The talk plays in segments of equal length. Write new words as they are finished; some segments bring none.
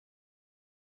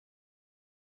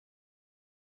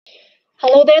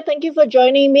Hello there, thank you for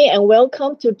joining me and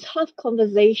welcome to Tough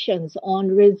Conversations on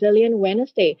Resilient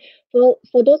Wednesday.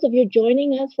 For those of you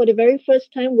joining us for the very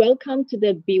first time, welcome to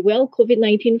the Be Well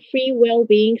COVID-19 Free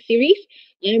Wellbeing series.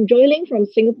 I'm Joy Leng from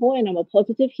Singapore and I'm a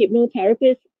positive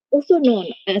hypnotherapist, also known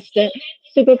as the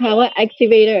Superpower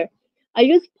Activator. I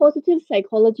use positive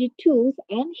psychology tools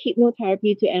and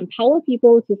hypnotherapy to empower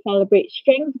people to celebrate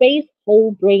strength-based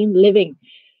whole brain living.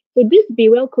 So this Be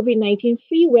Well COVID-19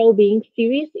 Free Wellbeing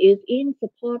series is in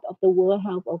support of the World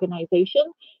Health Organization.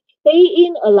 Stay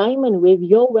in alignment with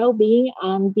your well-being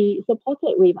and be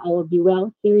supported with our Be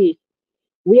Well series.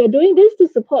 We are doing this to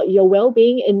support your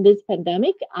well-being in this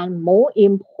pandemic and more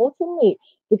importantly,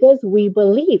 because we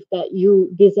believe that you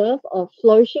deserve a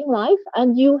flourishing life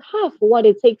and you have what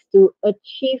it takes to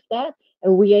achieve that.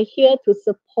 And we are here to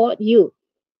support you.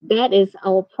 That is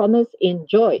our promise in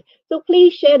joy. So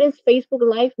please share this Facebook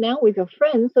Live now with your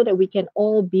friends so that we can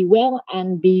all be well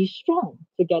and be strong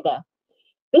together.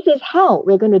 This is how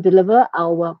we're going to deliver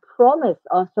our promise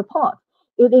of support.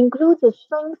 It includes a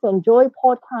Strength and Joy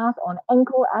podcast on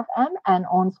Anchor FM and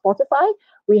on Spotify.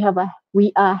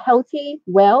 We are healthy,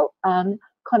 well, and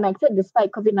connected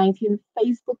despite COVID-19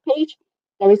 Facebook page.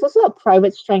 There is also a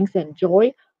private Strength and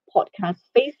Joy podcast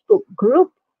Facebook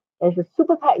group. There's a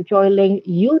SuperPact Joy Link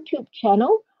YouTube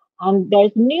channel.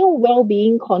 There's new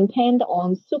well-being content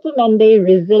on Super Monday,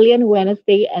 Resilient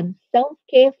Wednesday, and Self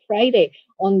Care Friday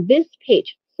on this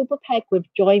page, SuperPact with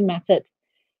Joy Method.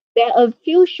 There are a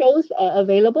few shows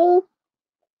available,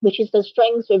 which is the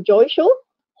Strengths with Joy show,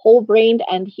 Whole Brain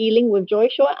and Healing with Joy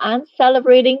show, and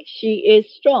Celebrating She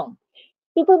is Strong.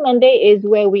 Super Monday is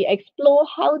where we explore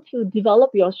how to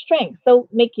develop your strength. So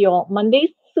make your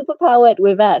Mondays super powered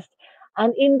with us.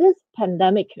 And in this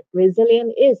pandemic,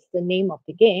 resilient is the name of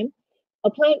the game.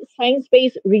 Apply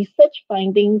science-based research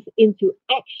findings into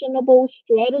actionable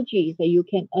strategies that you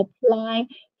can apply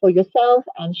for yourself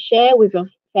and share with your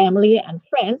family and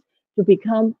friends to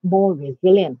become more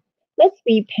resilient. Let's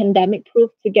be pandemic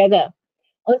proof together.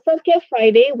 On Self Care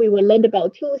Friday, we will learn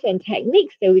about tools and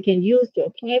techniques that we can use to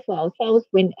apply for ourselves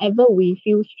whenever we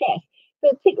feel stressed.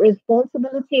 So take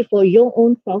responsibility for your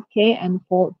own self care and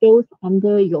for those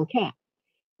under your care.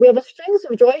 We have a Strengths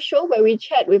with Joy show where we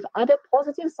chat with other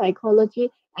positive psychology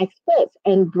experts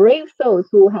and brave souls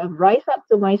who have rise up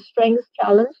to my strengths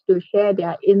challenge to share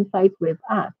their insights with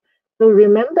us. So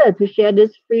remember to share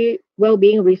this free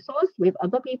well-being resource with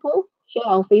other people. Share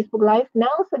our Facebook Live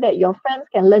now so that your friends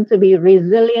can learn to be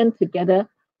resilient together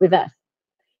with us.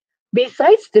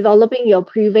 Besides developing your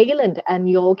prevalent and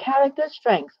your character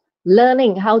strengths,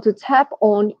 learning how to tap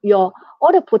on your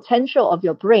all the potential of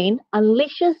your brain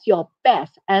unleashes your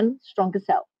best and stronger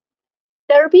self.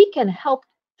 Therapy can help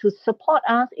to support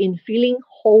us in feeling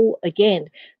whole again,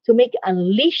 to make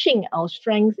unleashing our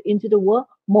strengths into the world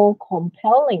more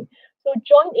compelling. So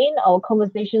join in our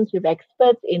conversations with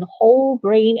experts in whole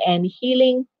brain and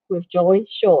healing with Joy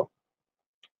Show.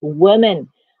 Women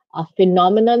are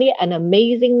phenomenally and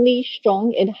amazingly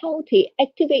strong in how they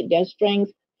activate their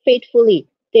strengths faithfully,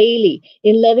 daily,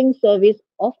 in loving service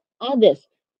of others,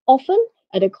 often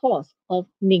at the cost of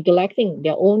neglecting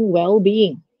their own well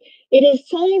being. It is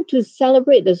time to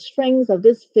celebrate the strengths of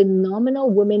this phenomenal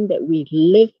woman that we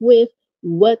live with,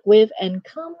 work with, and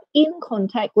come in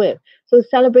contact with. So,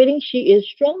 celebrating She is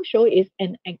Strong show is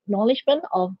an acknowledgement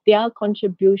of their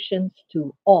contributions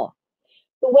to all.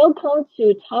 So welcome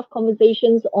to Tough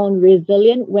Conversations on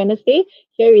Resilient Wednesday.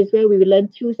 Here is where we will learn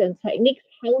tools and techniques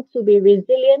how to be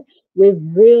resilient with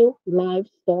real life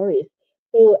stories.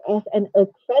 So as an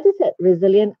accredited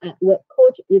resilient at work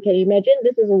coach, you can imagine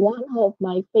this is one of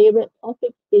my favorite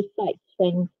topics besides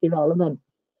strength development.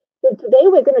 So today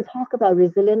we're going to talk about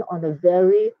resilience on a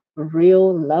very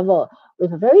real level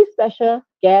with a very special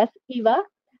guest, Eva.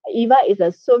 Eva is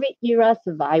a Soviet era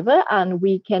survivor, and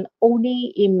we can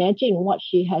only imagine what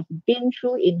she has been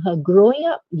through in her growing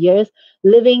up years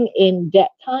living in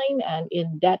that time and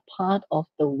in that part of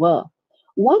the world.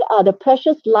 What are the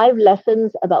precious life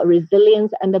lessons about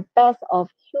resilience and the best of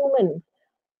humans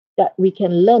that we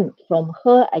can learn from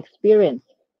her experience?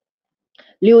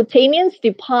 Lithuania's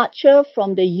departure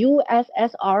from the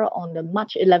USSR on the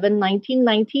March 11,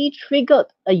 1990 triggered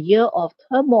a year of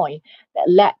turmoil that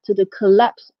led to the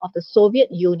collapse of the Soviet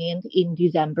Union in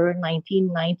December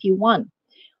 1991.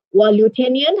 While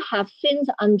Lithuanians have since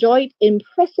enjoyed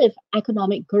impressive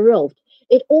economic growth,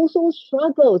 it also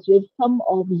struggles with some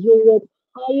of Europe's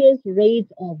highest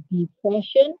rates of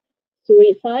depression,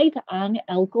 suicide, and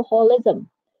alcoholism.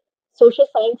 Social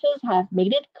scientists have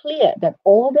made it clear that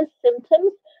all the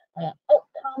symptoms are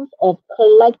outcomes of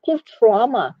collective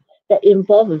trauma that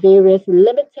involve various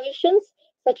limitations,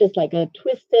 such as like a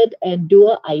twisted and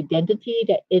dual identity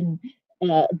that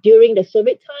during the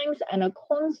Soviet times, and a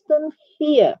constant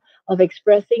fear of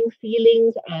expressing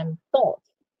feelings and thoughts.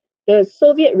 The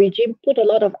Soviet regime put a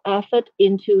lot of effort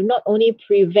into not only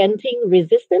preventing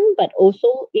resistance, but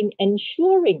also in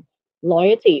ensuring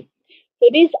loyalty. So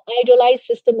this idealized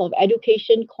system of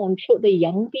education controlled the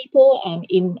young people, and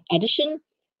in addition,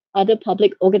 other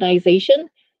public organizations,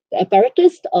 the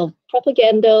apparatus of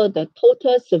propaganda, the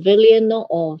total surveillance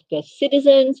of the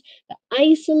citizens, the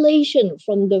isolation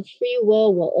from the free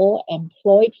world were all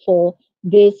employed for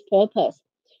this purpose.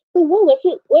 So what was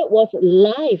it? What was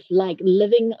life like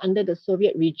living under the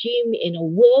Soviet regime in a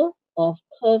world of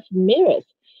curved mirrors?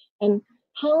 And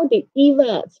how did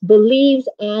Eva's beliefs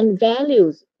and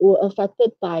values were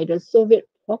affected by the Soviet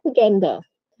propaganda?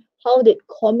 How did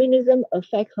communism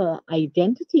affect her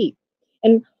identity?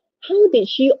 And how did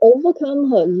she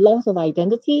overcome her loss of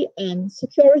identity and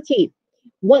security?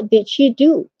 What did she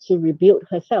do to rebuild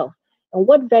herself? And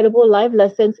what valuable life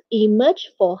lessons emerged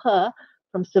for her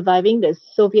from surviving the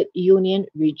Soviet Union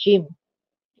regime?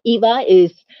 Eva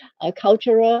is a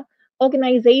cultural,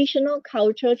 organizational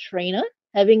culture trainer,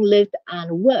 having lived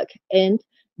and worked in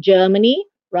Germany,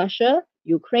 Russia,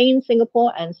 Ukraine,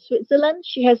 Singapore, and Switzerland.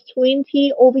 She has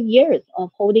 20 over years of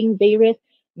holding various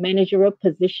managerial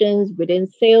positions within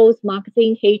sales,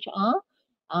 marketing, HR,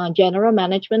 general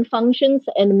management functions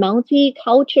in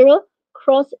multicultural,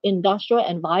 cross-industrial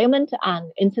environment and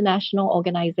international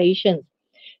organizations.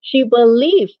 She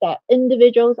believes that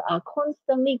individuals are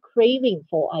constantly craving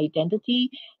for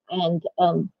identity and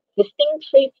distinct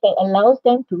traits that allows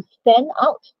them to stand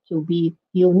out, to be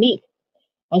unique.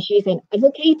 And she's an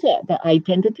advocate that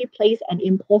identity plays an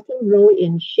important role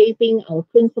in shaping our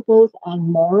principles and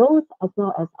morals as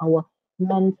well as our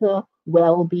mental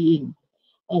well-being.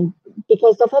 And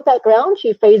because of her background,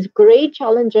 she faced great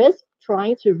challenges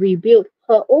trying to rebuild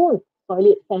her own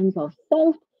solid sense of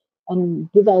self and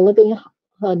developing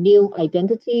her new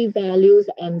identity, values,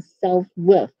 and self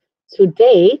worth.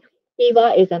 Today,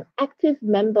 Eva is an active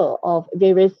member of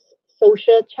various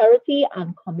social charity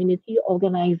and community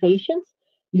organizations,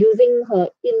 using her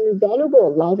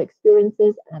invaluable life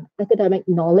experiences and academic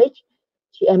knowledge.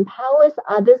 She empowers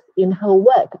others in her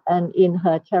work and in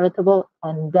her charitable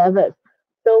endeavors.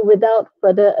 So without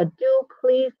further ado,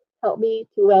 please help me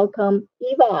to welcome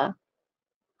Eva.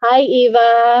 Hi,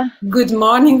 Eva. Good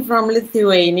morning from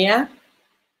Lithuania.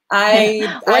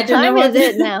 I What don't know time is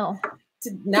it now?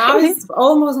 Now it's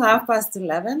almost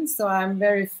 11:30, so I'm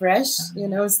very fresh,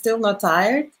 still not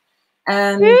tired.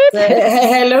 And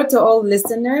hello to all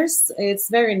listeners. It's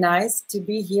very nice to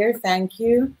be here. Thank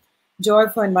you, Joy,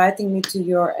 for inviting me to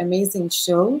your amazing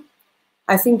show.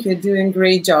 I think you're doing a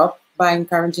great job by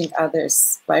encouraging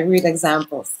others by real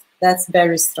examples. That's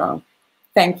very strong.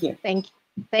 Thank you.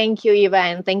 Thank you, Eva,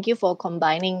 and thank you for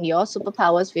combining your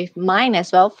superpowers with mine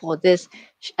as well for this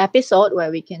episode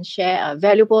where we can share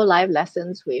valuable life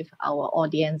lessons with our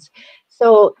audience.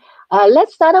 So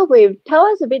let's start off with, tell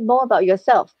us a bit more about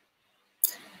yourself.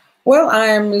 Well,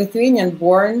 I'm Lithuanian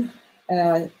born,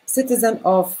 citizen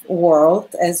of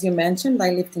world, as you mentioned.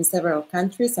 I lived in several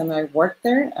countries and I worked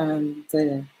there and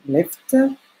lived.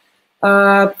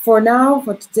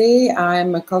 For today,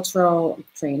 I'm a cultural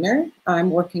trainer. I'm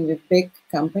working with big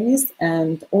companies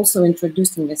and also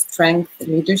introducing a strength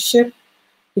leadership,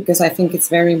 because I think it's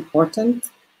very important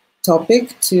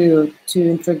topic to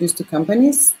introduce to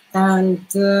companies. And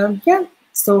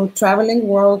so traveling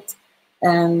world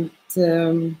and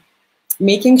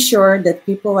making sure that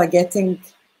people are getting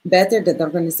better, that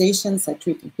organizations are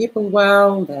treating people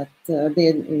well, that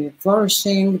they're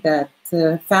flourishing, that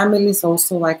families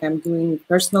also, like I'm doing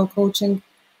personal coaching.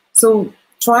 So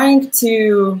trying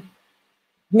to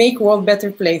make world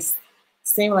better place,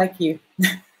 same like you.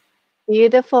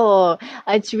 Beautiful.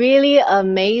 It's really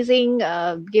amazing,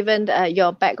 given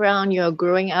your background, your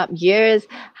growing up years,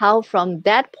 how from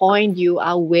that point you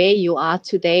are where you are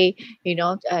today,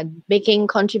 making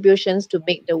contributions to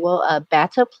make the world a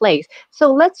better place.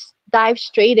 So let's dive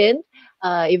straight in,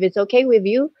 if it's okay with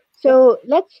you. So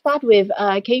let's start with,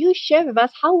 can you share with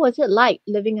us, how was it like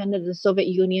living under the Soviet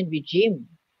Union regime?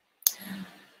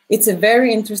 It's a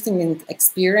very interesting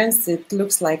experience. It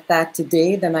looks like that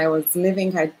today. Then I was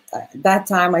living, that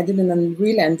time I didn't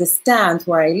really understand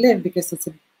where I lived, because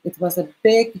it was a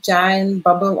big, giant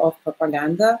bubble of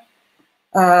propaganda.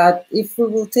 If we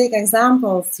will take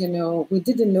examples, we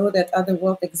didn't know that other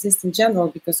world exists in general,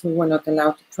 because we were not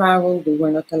allowed to travel. We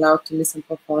were not allowed to listen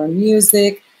to foreign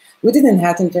music. We didn't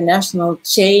have international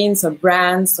chains or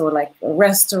brands or like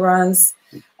restaurants.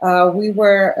 We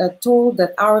were told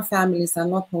that our families are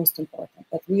not most important,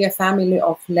 that we are family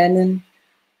of Lenin,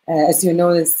 As you know,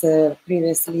 as the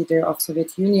previous leader of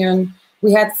Soviet Union,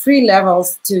 we had 3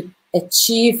 levels to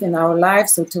achieve in our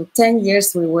lives. So till 10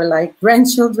 years, we were like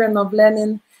grandchildren of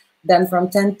Lenin. Then from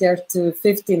 10 to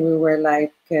 15, we were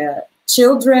like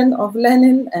children of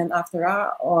Lenin. And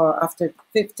after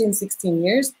 15, 16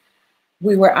 years,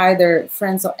 we were either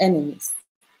friends or enemies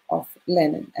of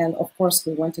Lenin. And of course,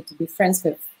 we wanted to be friends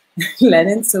with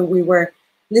Lenin. So we were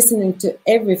listening to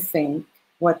everything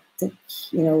what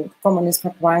communist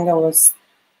propaganda was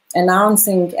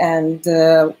announcing, and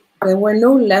there were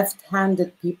no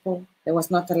left-handed people. There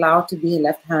was not allowed to be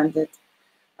left-handed.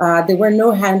 There were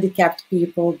no handicapped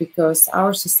people because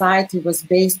our society was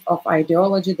based off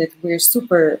ideology that we're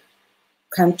super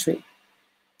country.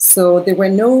 So there were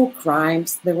no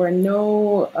crimes, there were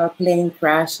no plane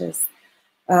crashes,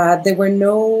 there were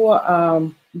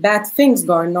no bad things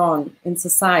going on in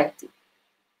society.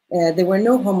 There were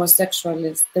no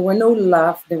homosexuals, there were no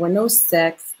love, there were no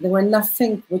sex, there were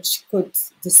nothing which could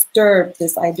disturb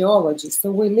this ideology.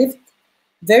 So we lived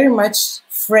very much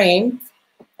framed,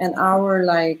 and our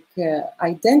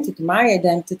identity, my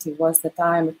identity was that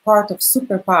I'm a part of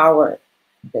superpower,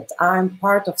 that I'm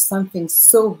part of something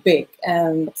so big.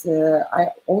 And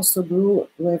I also grew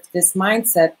with this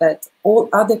mindset that all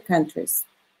other countries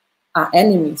are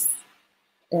enemies.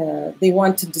 They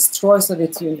want to destroy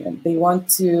Soviet Union. They want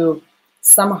to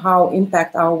somehow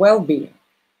impact our well-being.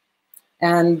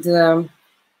 And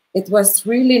it was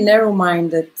really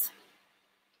narrow-minded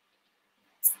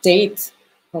state,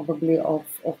 probably of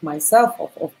myself,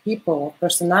 of people, of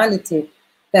personality,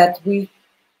 that we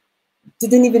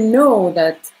didn't even know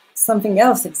that something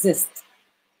else exists.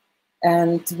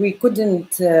 And we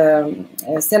couldn't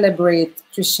celebrate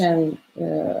Christian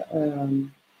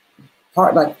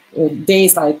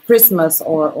days like Christmas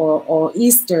or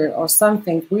Easter or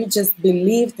something. We just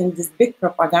believed in this big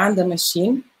propaganda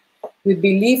machine. We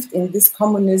believed in this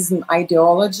communism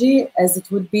ideology as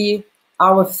it would be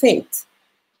our fate.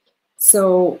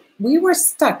 So we were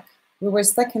stuck. We were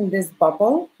stuck in this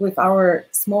bubble with our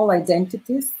small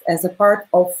identities as a part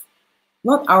of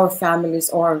not our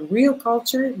families or our real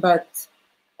culture, but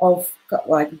of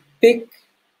like big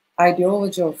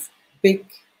ideology of big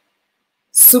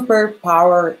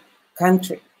superpower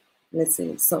country, let's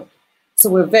say. So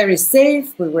we're very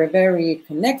safe, we were very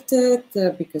connected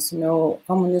because,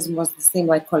 communism was the same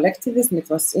like collectivism, it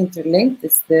was interlinked,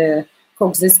 it's the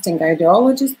coexisting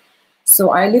ideologies. So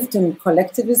I lived in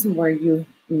collectivism where you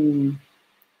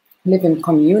live in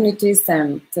communities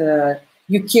and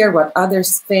you care what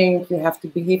others think, you have to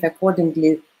behave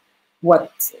accordingly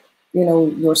what,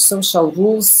 your social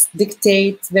rules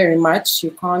dictate very much.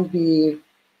 You can't be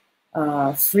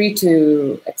free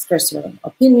to express your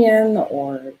opinion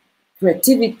or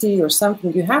creativity or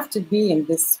something. You have to be in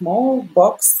this small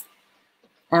box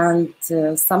and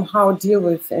somehow deal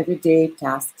with everyday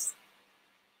tasks.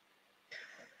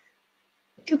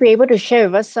 Would you be able to share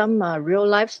with us some real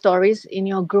life stories in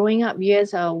your growing up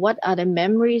years? What are the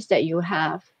memories that you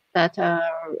have that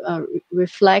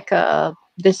reflect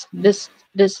this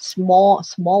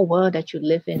small world that you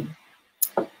live in?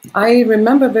 I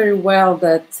remember very well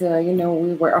that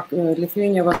we were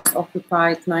Lithuania was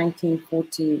occupied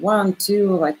 1941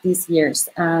 too, like these years,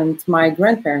 and my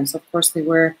grandparents, of course, they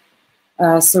were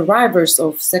survivors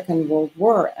of Second World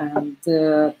War, and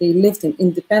they lived in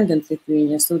independent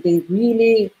Lithuania, so they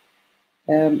really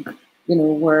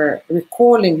were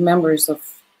recalling memories of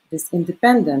this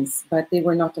independence, but they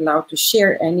were not allowed to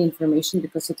share any information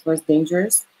because it was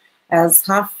dangerous, as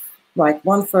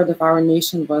 1/3 of our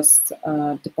nation was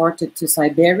deported to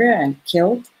Siberia and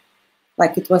killed.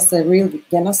 Like it was a real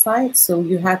genocide, so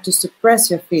you had to suppress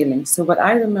your feelings. So what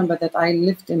I remember that I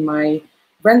lived in my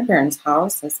grandparents'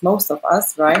 house, as most of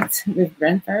us, right, with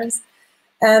grandparents.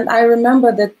 And I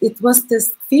remember that it was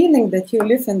this feeling that you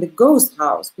live in the ghost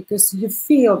house because you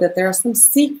feel that there are some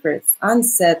secrets,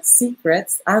 unsaid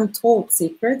secrets, untold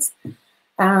secrets.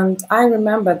 And I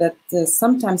remember that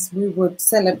sometimes we would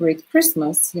celebrate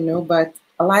Christmas, but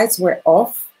lights were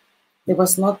off. There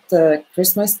was not a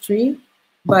Christmas tree,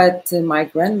 but my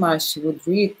grandma, she would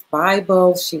read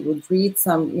Bible, she would read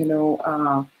some,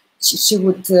 she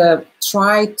would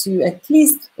try to at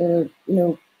least,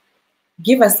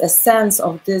 give us a sense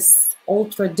of this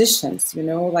old traditions,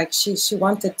 like she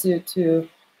wanted to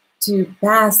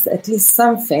pass at least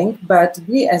something. But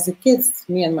we as a kids,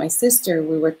 me and my sister,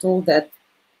 we were told that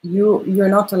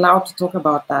you're not allowed to talk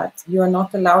about that. You are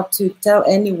not allowed to tell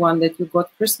anyone that you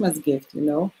got Christmas gift,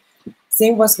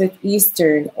 Same was with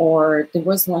Easter, or there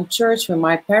was one church where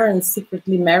my parents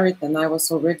secretly married and I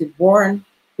was already born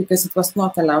because it was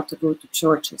not allowed to go to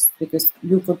churches because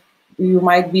you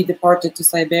might be deported to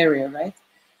Siberia, right?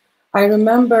 I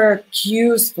remember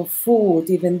queues for food,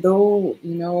 even though,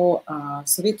 you know,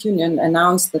 Soviet Union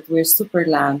announced that we're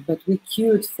superland, but we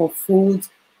queued for food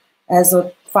as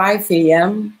of 5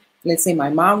 a.m. Let's say my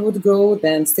mom would go,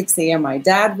 then 6 a.m. my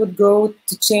dad would go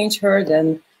to change her,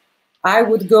 then I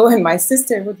would go and my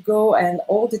sister would go, and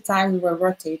all the time we were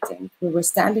rotating. We were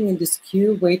standing in this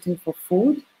queue waiting for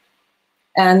food,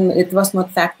 and it was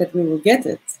not fact that we will get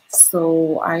it.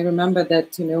 So I remember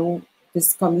that, you know,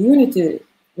 this community,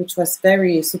 which was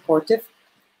very supportive,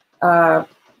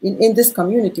 in this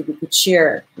community we could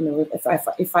share, you know,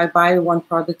 if I buy one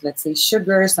product, let's say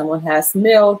sugar, someone has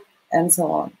milk, and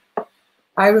so on.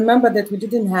 I remember that we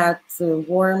didn't have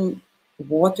warm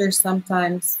water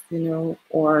sometimes, you know,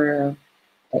 or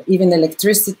even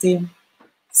electricity.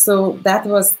 So that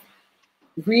was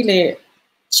really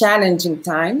challenging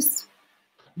times,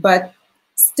 but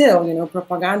still, you know,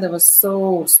 propaganda was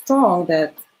so strong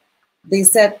that they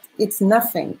said it's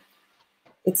nothing.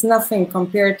 It's nothing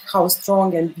compared to how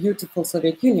strong and beautiful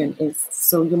Soviet Union is.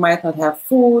 So you might not have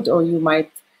food, or you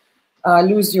might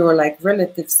lose your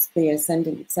relatives they are sent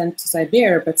to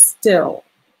Siberia, but still,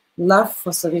 love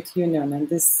for Soviet Union and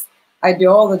this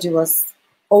ideology was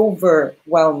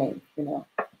overwhelming, you know.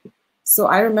 So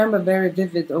I remember very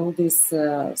vivid all these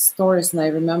stories, and I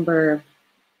remember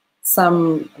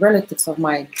some relatives of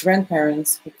my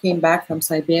grandparents who came back from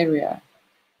Siberia,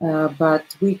 but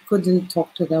we couldn't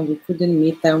talk to them, we couldn't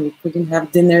meet them, we couldn't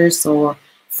have dinners or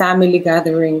family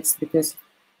gatherings because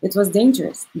it was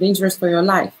dangerous for your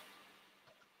life.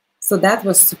 So that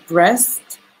was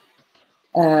suppressed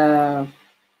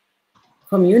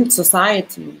community,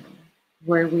 society,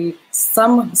 where we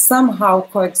somehow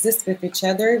coexist with each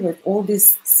other with all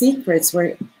these secrets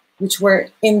which were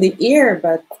in the air,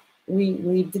 but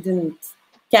we didn't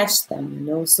catch them, you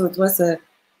know. So it was a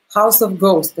house of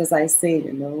ghosts, as I say,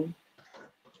 you know.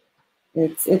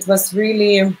 It was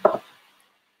really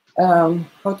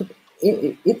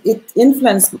it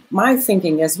influenced my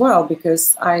thinking as well,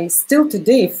 because I still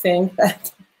today think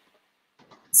that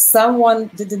someone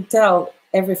didn't tell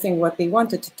everything what they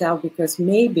wanted to tell, because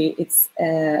maybe it's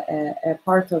a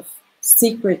part of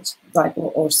secret life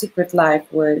or secret life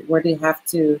where they have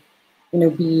to, you know,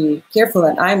 be careful.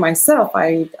 And I myself,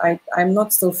 I'm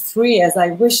not so free as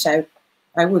I wish I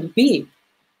would be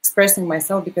expressing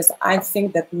myself, because I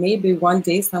think that maybe one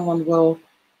day someone will,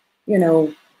 you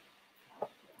know,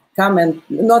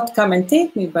 not come and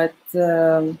take me, but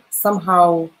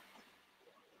somehow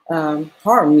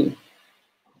harm me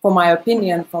for my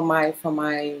opinion, for my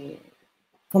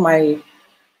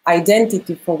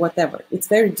identity, for whatever. It's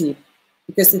very deep,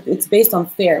 because it's based on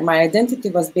fear. My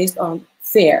identity was based on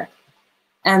fear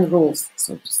and rules,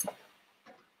 so to say.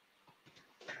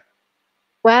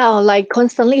 Well, like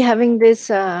constantly having this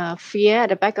fear at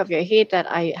the back of your head that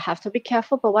I have to be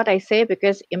careful about what I say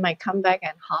because it might come back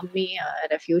and harm me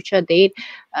at a future date.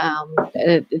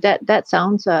 That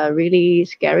sounds really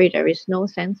scary. There is no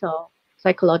sense of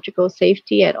psychological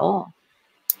safety at all.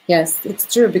 Yes,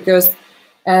 it's true, because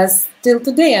as till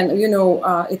today, and you know,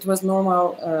 it was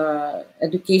normal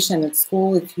education at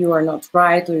school. If you are not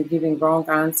right or you're giving wrong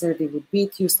answer, they would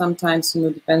beat you. Sometimes, you know,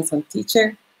 depends on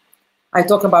teacher. I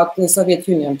talk about the Soviet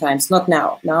Union times, not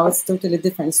now. Now it's totally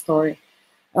different story.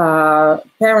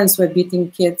 Parents were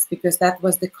beating kids because that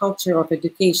was the culture of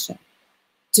education,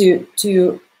 to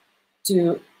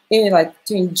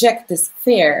inject this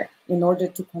fear in order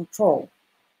to control,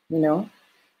 you know.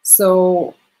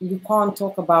 So you can't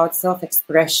talk about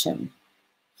self-expression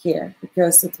here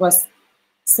because it was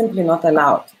simply not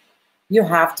allowed. You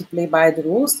have to play by the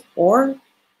rules, or,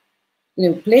 you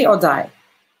know, play or die,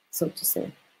 so to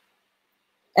say.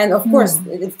 And of course,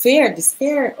 this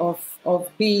fear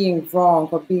of being wrong,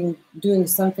 or doing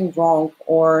something wrong,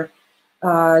 or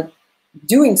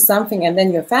doing something and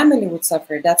then your family would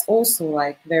suffer. That's also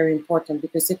very important,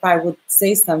 because if I would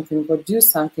say something or do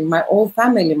something, my whole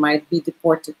family might be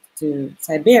deported to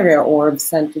Siberia, or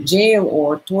sent to jail,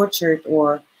 or tortured,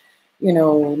 or, you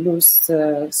know, lose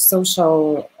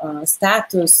social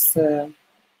status.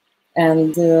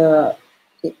 And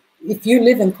if you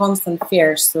live in constant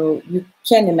fear, so you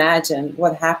can imagine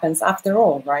what happens after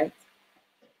all, right?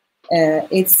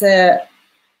 It's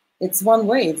one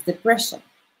way, it's depression.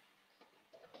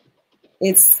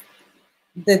 It's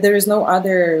that there is no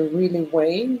other really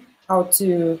way how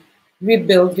to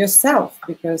rebuild yourself,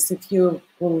 because if you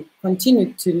will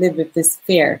continue to live with this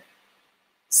fear,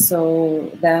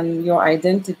 so then your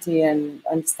identity and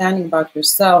understanding about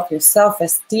yourself, your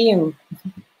self-esteem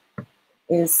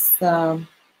is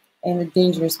in a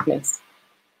dangerous place.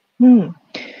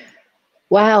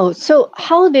 Wow. So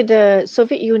how did the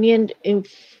Soviet Union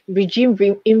regime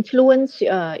influence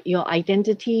your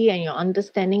identity and your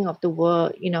understanding of the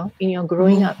world, you know, in your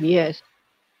growing up years?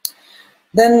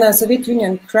 Then the Soviet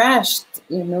Union crashed,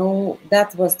 you know,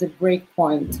 that was the break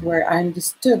point where I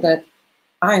understood that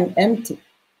I'm empty.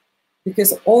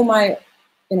 Because all my,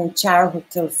 you know, childhood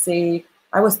till say,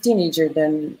 I was teenager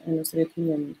then, you know, Soviet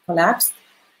Union collapsed.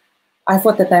 I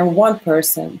thought that I'm one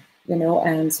person, you know,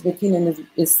 and Soviet Union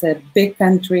is a big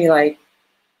country, like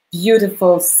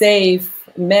beautiful, safe,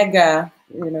 mega,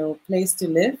 you know, place to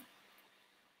live.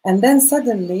 And then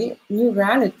suddenly new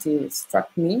reality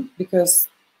struck me because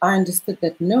I understood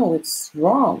that no, it's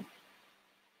wrong.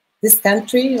 This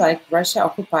country, like Russia,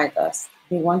 occupied us.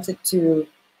 They wanted to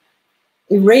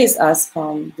erase us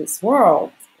from this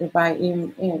world by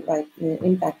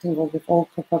impacting all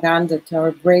propaganda to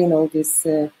our brain, all these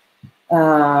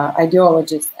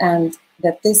ideologies, and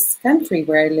that this country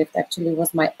where I lived actually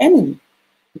was my enemy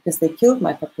because they killed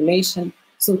my population.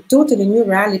 So totally new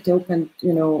reality opened,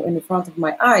 you know, in the front of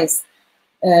my eyes.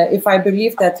 If I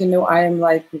believe that, you know, I am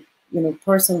like, you know,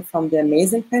 person from the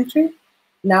amazing country,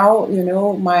 now, you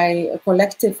know, my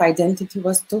collective identity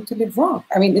was totally wrong.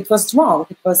 I mean, it was wrong.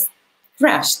 It was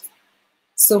crashed.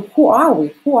 So who are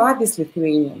we? Who are these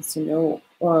Lithuanians? You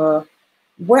know,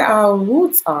 where our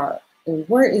roots are?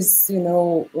 Where is, you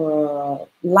know,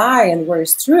 lie and where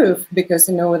is truth? Because,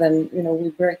 you know, then, you know, we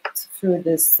break through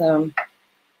this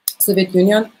Soviet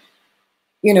Union.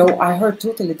 You know, I heard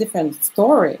totally different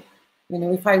story. You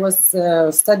know, if I was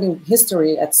studying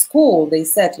history at school, they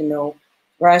said, you know,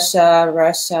 Russia,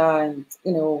 and,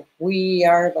 you know, we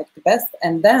are like the best.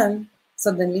 And then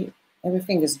suddenly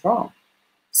everything is wrong.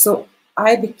 So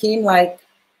I became like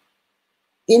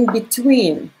in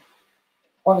between,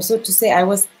 or so to say, I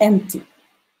was empty.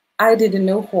 I didn't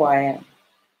know who I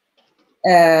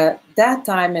am. That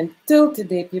time until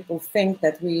today, people think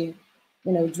that we,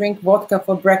 you know, drink vodka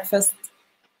for breakfast,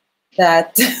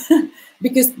 that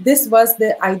because this was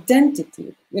the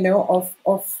identity, you know,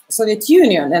 of Soviet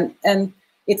Union, and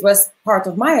it was part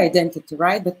of my identity,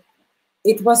 right? But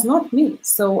it was not me.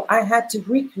 So I had to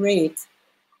recreate.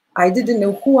 I didn't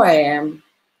know who I am,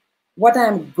 what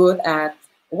I'm good at,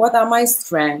 what are my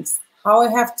strengths, how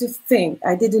I have to think.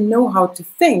 I didn't know how to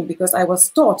think because I was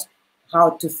taught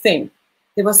how to think.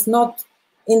 There was not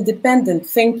independent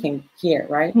thinking here,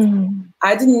 right?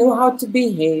 I didn't know how to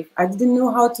behave. I didn't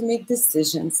know how to make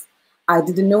decisions. I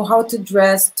didn't know how to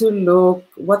dress, to look,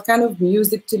 what kind of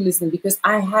music to listen, because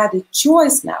I had a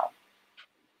choice now.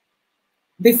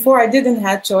 Before I didn't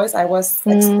have choice, I was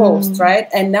exposed, right?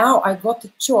 And now I got a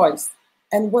choice.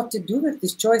 And what to do with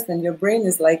this choice, then your brain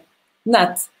is like,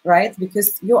 nuts, right?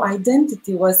 Because your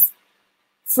identity was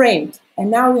framed.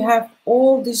 And now we have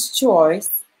all this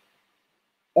choice.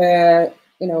 You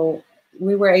know,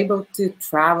 we were able to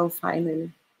travel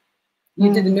finally.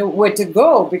 You didn't know where to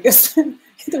go because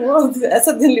the world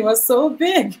suddenly was so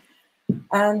big.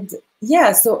 And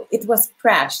yeah, so it was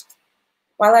crashed.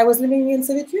 While I was living in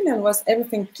Soviet Union, was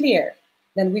everything clear.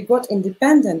 Then we got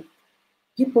independent.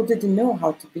 People didn't know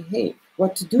how to behave,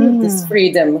 what to do with this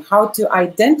freedom, how to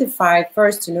identify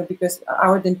first, you know, because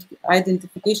our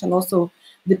identification also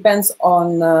depends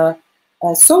on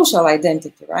social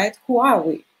identity, right? Who are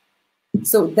we?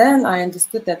 So then I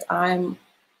understood that I'm,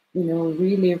 you know,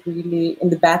 really, really in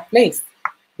the bad place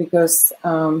because,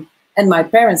 and my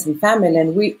parents and family,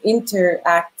 and we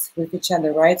interact with each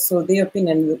other, right? So their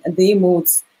opinion, their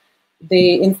moods,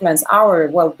 they influence our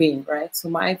well-being, right? So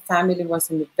my family was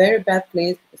in a very bad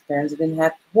place. His parents didn't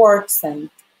have works, and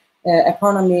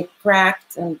economy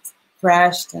cracked and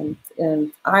crashed, and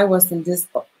I was in this,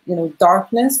 you know,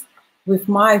 darkness with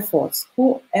my thoughts.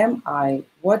 Who am I?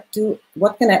 What can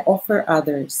I offer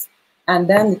others? And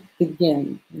then it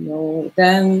began, you know.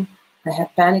 Then I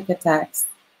had panic attacks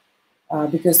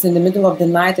because in the middle of the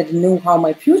night I didn't know how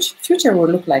my future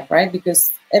would look like, right?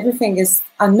 Because everything is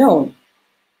unknown.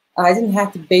 I didn't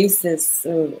have the basis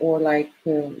or like,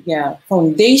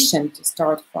 foundation to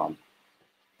start from.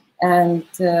 And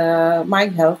my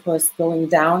health was going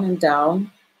down and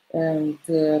down, and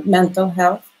mental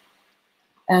health.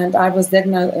 And I was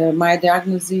diagnosed, my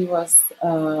diagnosis was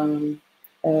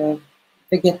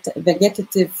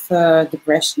vegetative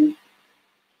depression.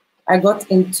 I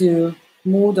got into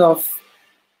mood of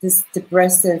this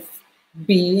depressive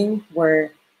being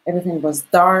where everything was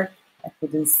dark. I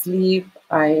couldn't sleep.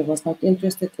 I was not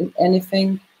interested in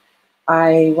anything.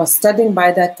 I was studying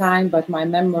by that time, but my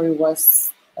memory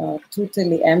was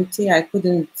totally empty. I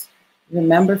couldn't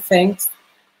remember things.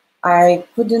 I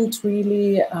couldn't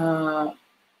really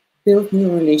build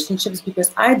new relationships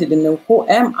because I didn't know who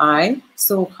am I.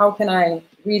 So how can I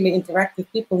really interact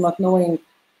with people not knowing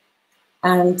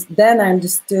And then I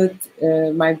understood,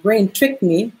 my brain tricked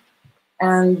me,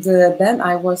 and then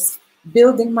I was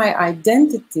building my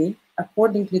identity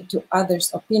accordingly to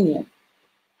others' opinion.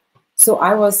 So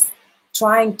I was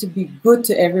trying to be good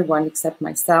to everyone except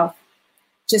myself,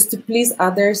 just to please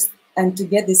others and to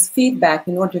get this feedback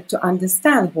in order to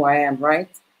understand who I am, right?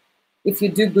 If you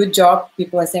do good job,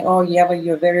 people are saying, oh, yeah, but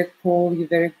you're very cool, you're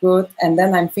very good. And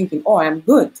then I'm thinking, oh, I'm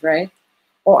good, right?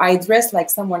 Or I dress like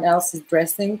someone else is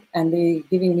dressing and they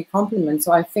giving me compliments.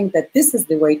 So I think that this is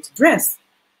the way to dress.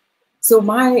 So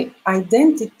my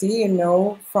identity, you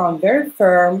know, from very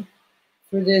firm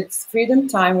through this freedom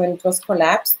time when it was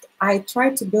collapsed, I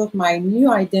tried to build my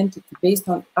new identity based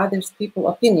on others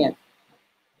people's opinion.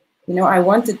 You know, I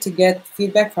wanted to get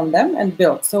feedback from them and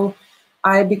build. So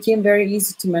I became very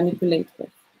easy to manipulate with,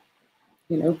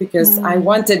 you know, because I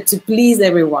wanted to please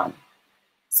everyone.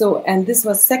 So, and this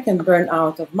was second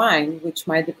burnout of mine, which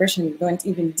my depression went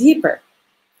even deeper,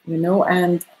 you know,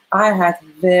 and I had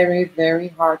very, very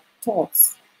hard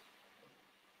thoughts.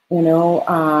 You know,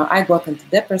 I got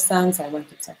antidepressants, I went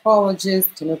to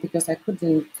psychologists, you know, because I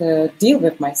couldn't deal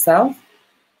with myself.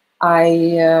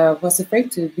 I was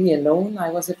afraid to be alone. I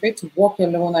was afraid to walk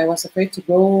alone. I was afraid to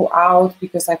go out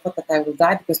because I thought that I will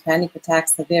die, because panic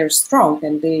attacks are very strong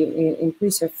and they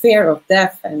increase your fear of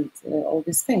death and all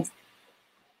these things.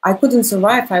 I couldn't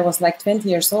survive. I was like 20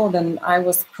 years old and I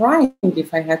was crying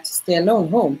if I had to stay alone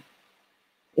home.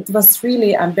 It was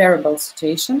really an unbearable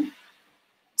situation.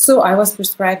 So I was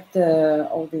prescribed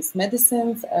all these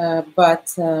medicines,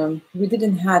 but we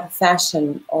didn't have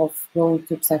fashion of going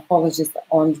to psychologists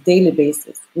on a daily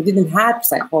basis. We didn't have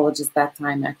psychologists that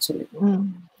time, actually,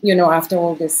 you know, after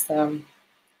all this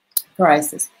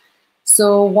crisis.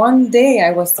 So one day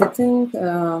I was sitting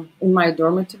in my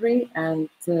dormitory and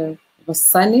it was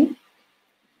sunny.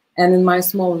 And in my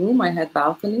small room, I had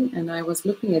balcony, and I was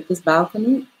looking at this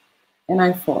balcony, and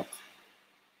I thought,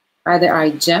 either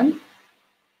I jump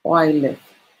or I live.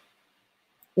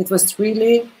 It was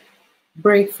really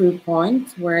breakthrough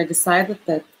point where I decided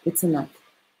that it's enough.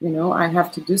 You know, I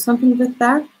have to do something with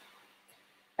that.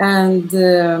 And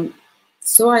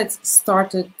so I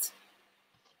started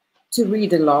to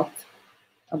read a lot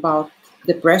about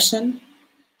depression.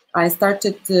 I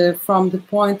started from the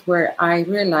point where I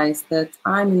realized that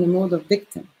I'm in a mode of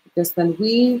victim, because when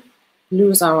we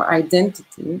lose our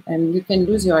identity, and you can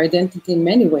lose your identity in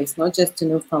many ways, not just, you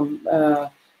know, from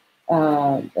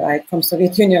like from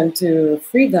Soviet Union to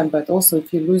freedom, but also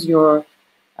if you lose your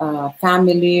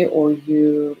family, or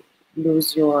you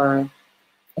lose your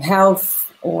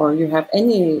health, or you have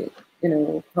any, you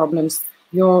know, problems,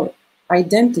 your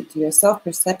identity, your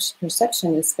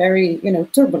self-perception is very, you know,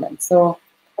 turbulent. So,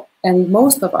 and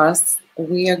most of us,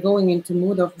 we are going into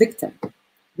mood of victim.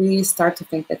 We start to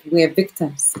think that we are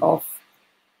victims of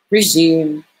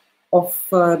regime, of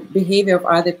behavior of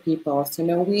other people. So, you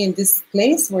know, we in this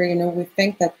place where, you know, we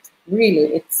think that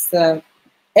really it's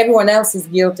everyone else is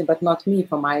guilty, but not me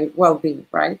for my well-being,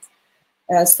 right?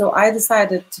 So I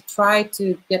decided to try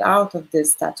to get out of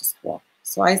this status quo.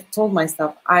 So I told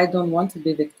myself, I don't want to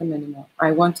be victim anymore.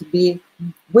 I want to be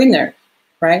winner,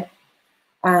 right?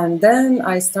 And then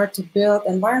I start to build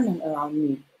environment around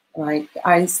me. Like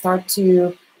I start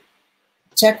to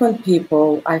check on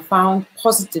people. I found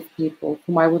positive people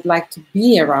whom I would like to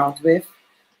be around with,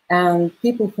 and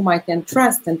people whom I can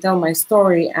trust and tell my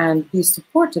story and be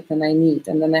supported when I need.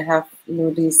 And then I have, you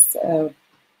know, these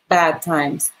bad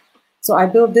times. So I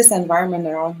build this environment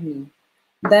around me.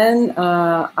 Then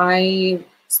I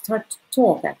start to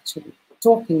talk, actually.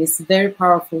 Talking is a very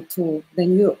powerful tool.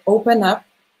 Then you open up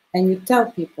and you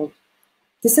tell people,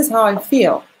 this is how I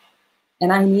feel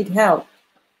and I need help.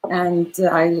 And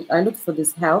I looked for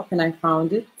this help and I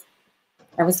found it.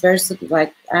 I was very,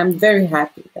 like, I'm very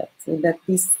happy that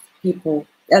these people,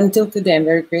 until today, I'm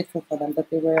very grateful for them, that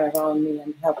they were around me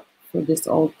and helped through this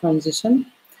old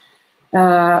transition.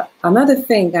 Another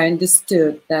thing I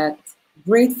understood, that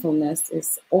gratefulness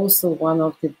is also one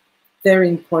of the very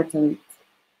important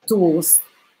tools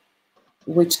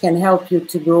which can help you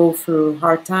to go through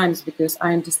hard times, because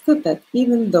I understood that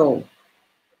even though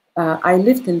I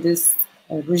lived in this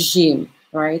regime,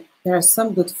 right, there are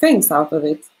some good things out of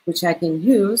it which I can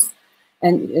use.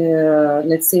 And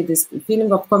let's say this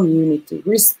feeling of community,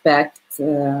 respect,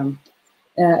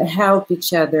 help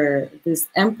each other, this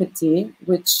empathy,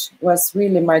 which was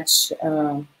really much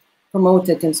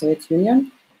promoted in Soviet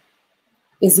Union,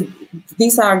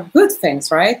 these are good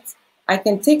things, right? I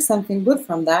can take something good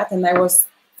from that, and I was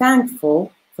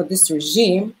thankful for this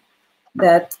regime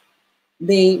that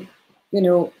they, you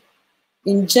know,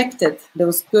 injected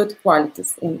those good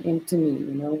qualities into me,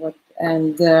 you know what,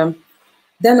 and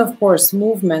Then, of course,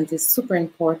 movement is super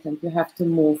important. You have to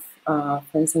move. For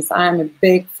instance, I'm a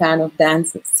big fan of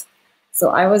dances. So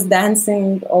I was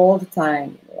dancing all the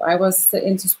time. I was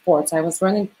into sports. I was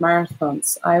running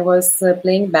marathons. I was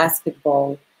playing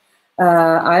basketball.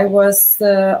 I was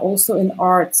also in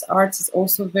arts. Arts is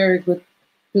also a very good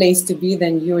place to be.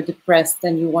 Then you're depressed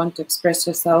and you want to express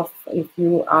yourself. If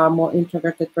you are a more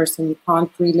introverted person, you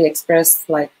can't really express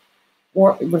like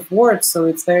with words. So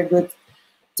it's very good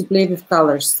to play with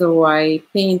colors. So I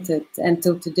painted, and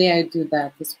till today I do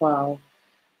that as well.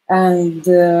 And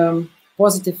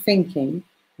positive thinking,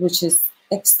 which is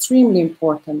extremely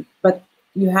important, but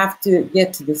you have to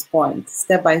get to this point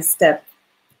step by step.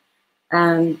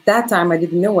 And that time I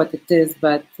didn't know what it is,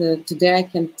 but today I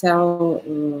can tell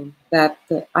that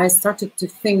I started to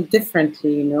think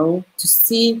differently, you know, to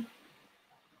see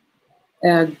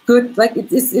good, like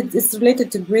it's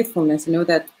related to gratefulness, you know,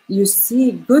 that you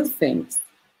see good things.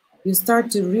 You start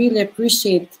to really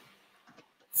appreciate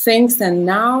things, and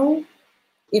now,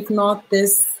 if not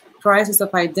this crisis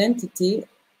of identity,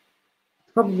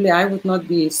 probably I would not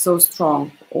be so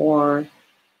strong or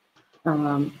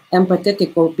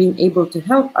empathetic or being able to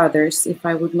help others if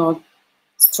I would not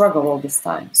struggle all this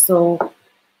time. So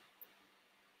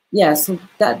yeah, so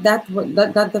that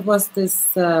was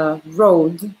this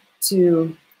road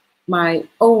to my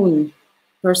own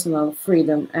personal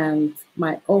freedom and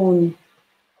my own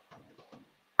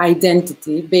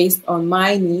identity based on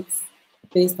my needs,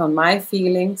 based on my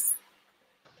feelings,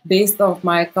 based on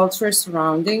my cultural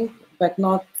surrounding, but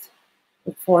not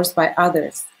forced by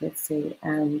others, let's say,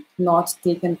 and not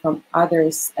taken from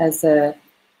others as a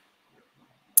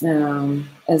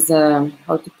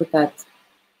how to put that,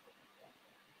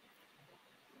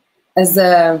 as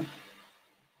a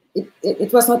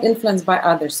it was not influenced by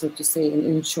others, so to say,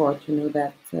 in short, you know,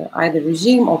 that either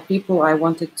regime or people I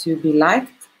wanted to be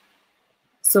liked.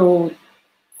 So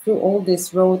through all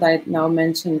this road I now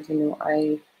mentioned, you know,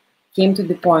 I came to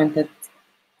the point that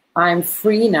I'm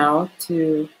free now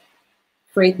to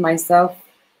create myself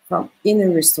from inner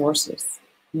resources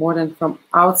more than from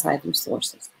outside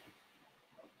resources.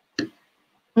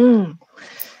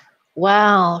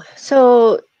 Wow.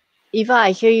 So, Ieva,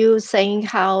 I hear you saying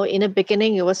how in the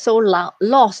beginning you were so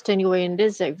lost and you were in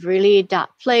this like really dark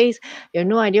place. You have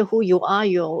no idea who you are.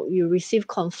 You receive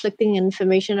conflicting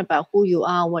information about who you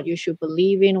are, what you should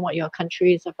believe in, what your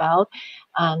country is about,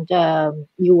 and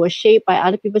you were shaped by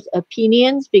other people's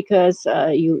opinions because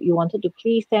you wanted to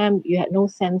please them. You had no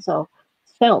sense of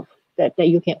self that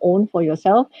you can own for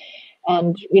yourself.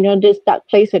 And you know, this dark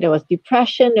place where there was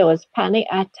depression, there was panic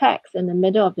attacks in the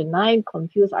middle of the night,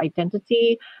 confused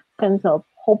identity, sense of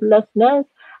hopelessness,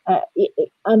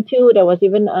 until there was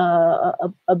even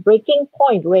a breaking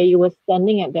point where you were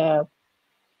standing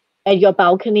at your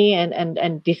balcony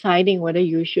and deciding whether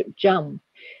you should jump.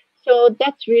 So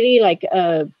that's really like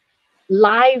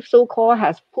life, so-called,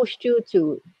 has pushed you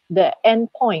to the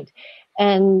end point.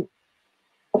 And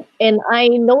I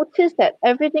noticed that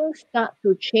everything started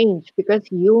to change because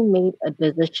you made a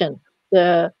decision.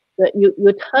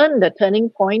 You turned the turning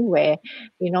point where,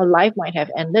 you know, life might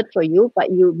have ended for you,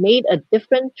 but you made a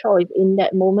different choice in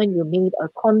that moment. You made a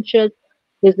conscious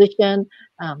decision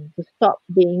to stop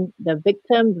being the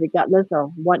victim, regardless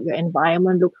of what your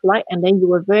environment looks like. And then you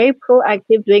were very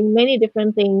proactive, doing many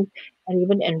different things, and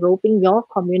even enrolling your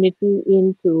community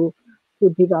into to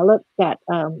develop that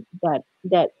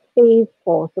space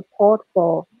for support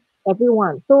for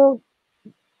everyone. So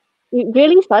it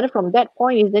really started from that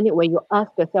point, isn't it, where you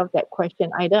ask yourself that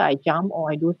question, either I jump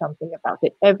or I do something about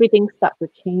it. Everything starts to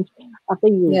change after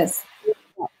you Yes. make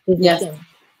that decision. Yes.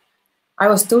 I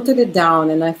was totally down,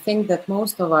 and I think that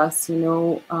most of us, you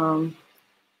know,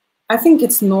 I think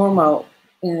it's normal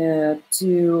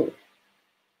to.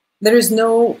 There is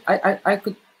no. I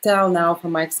could tell now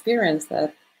from my experience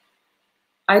that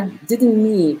I didn't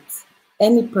meet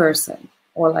any person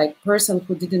or like person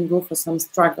who didn't go for some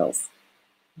struggles.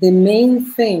 The main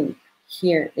thing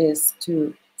here is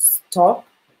to stop,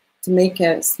 to make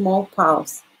a small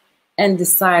pause, and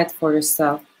decide for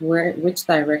yourself which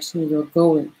direction you're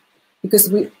going.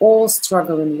 Because we all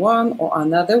struggle in one or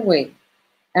another way.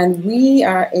 And we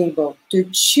are able to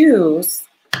choose.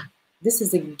 This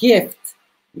is a gift,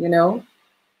 you know.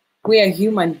 We are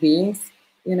human beings,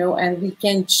 you know, and we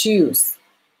can choose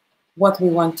what we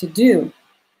want to do.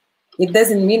 It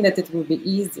doesn't mean that it will be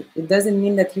easy. It doesn't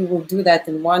mean that you will do that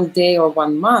in one day or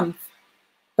 1 month.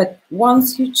 But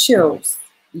once you chose,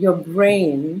 your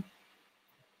brain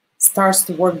starts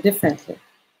to work differently.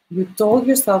 You told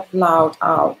yourself loud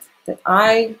out that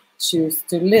I choose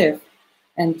to live,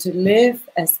 and to live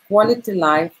as quality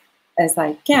life as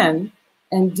I can,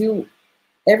 and do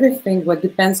everything what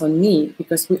depends on me,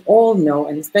 because we all know,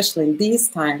 and especially in these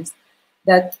times,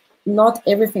 that not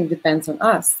everything depends on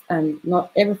us and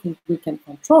not everything we can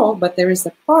control, but there is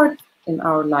a part in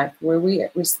our life where we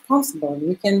are responsible and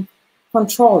we can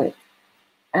control it.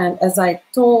 And as I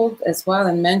told as well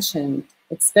and mentioned,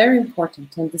 it's very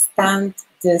important to understand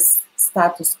this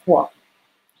status quo.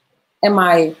 Am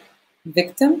I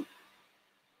victim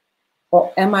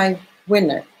or am I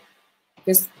winner?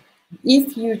 Because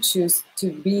if you choose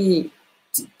to be,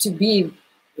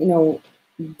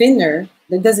 winner,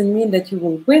 that doesn't mean that you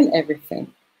will win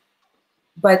everything.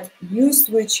 But you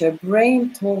switch your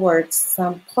brain towards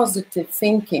some positive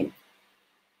thinking,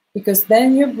 because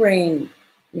then your brain,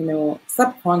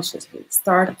 subconsciously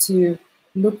start to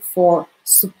look for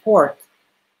support.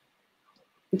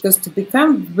 Because to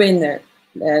become winner,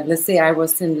 let's say I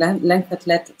was in length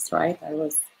athletics, right? I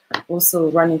was also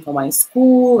running for my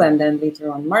school and then later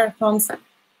on marathons.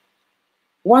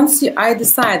 Once I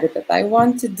decided that I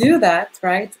want to do that,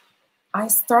 right, I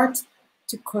start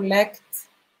to collect,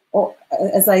 or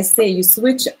as I say, you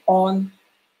switch on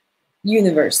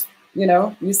universe,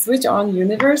 you switch on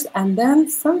universe, and then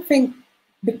something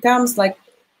becomes like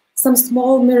some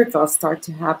small miracles start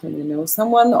to happen.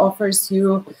 Someone offers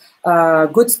you a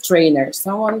good trainer,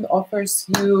 someone offers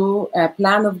you a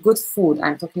plan of good food.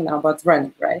 I'm talking now about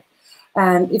running, right?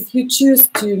 And if you choose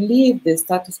to leave the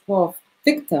status quo of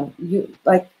victim, you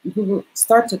will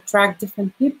start to attract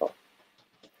different people.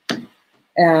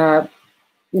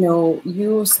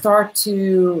 You start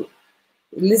to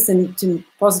listen to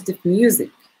positive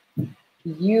music.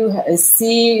 You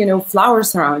see,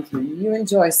 flowers around you. You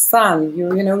enjoy sun.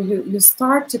 You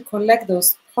start to collect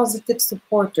those positive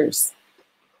supporters.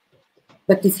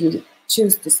 But if you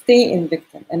choose to stay in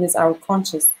victim, and it's our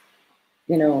conscious,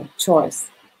 choice,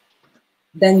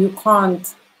 then you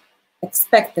can't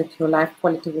expect that your life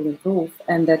quality will improve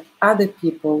and that other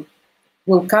people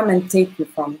will come and take you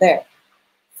from there.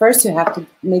 First, you have to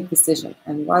make decision,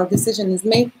 and while decision is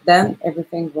made, then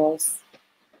everything goes.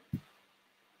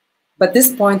 But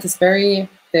this point is very,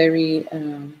 very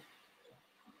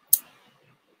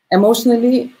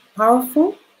emotionally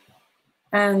powerful,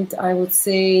 and I would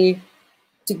say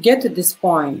to get to this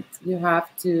point, you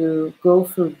have to go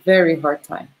through very hard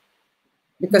time,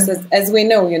 because as we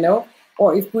know,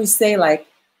 or if we say like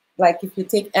if you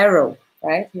take arrow,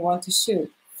 right, you want to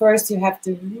shoot. First, you have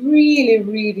to really,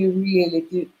 really, really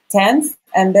do tense,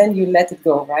 and then you let it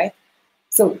go, right?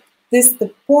 So this is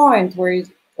the point where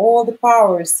all the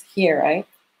power is here, right?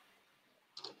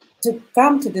 To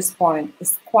come to this point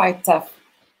is quite tough.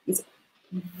 It's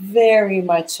very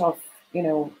much of,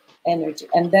 energy,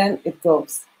 and then it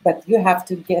goes. But you have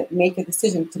to make a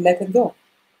decision to let it go,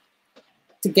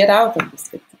 to get out of this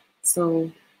victim.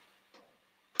 So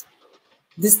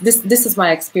this is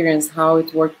my experience, how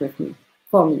it worked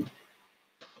for me.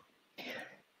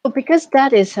 Because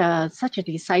that is such a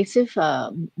decisive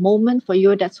moment for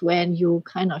you, that's when you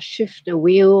kind of shift the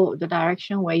wheel, the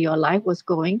direction where your life was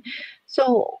going.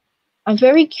 So I'm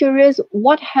very curious,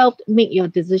 what helped make your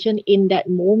decision in that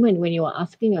moment when you were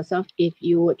asking yourself if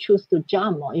you would choose to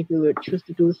jump or if you would choose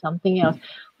to do something else?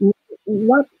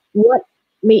 What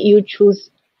made you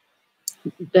choose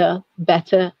the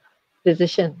better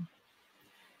decision?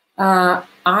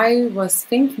 I was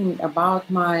thinking about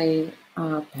my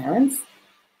parents,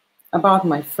 about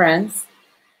my friends,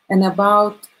 and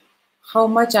about how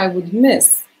much I would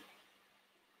miss.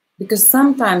 Because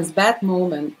sometimes that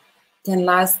moment can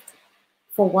last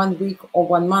for 1 week or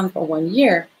 1 month or 1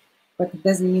 year, but it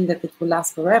doesn't mean that it will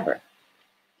last forever.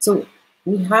 So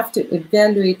we have to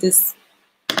evaluate this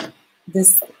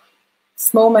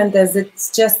moment as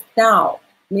it's just now.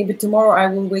 Maybe tomorrow I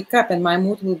will wake up and my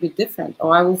mood will be different,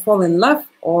 or I will fall in love,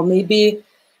 or maybe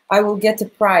I will get a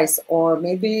prize, or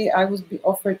maybe I will be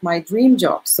offered my dream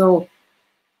job. So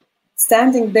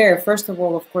standing there, first of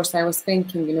all, of course, I was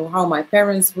thinking, how my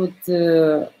parents would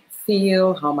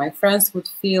feel, how my friends would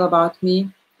feel about me,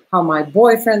 how my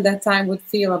boyfriend that time would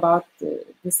feel about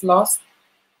this loss.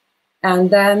 And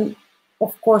then,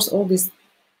 of course, all these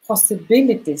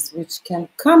possibilities which can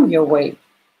come your way,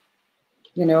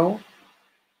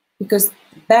 because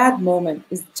that moment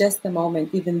is just a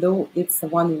moment, even though it's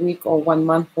 1 week or 1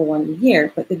 month or 1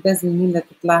 year, but it doesn't mean that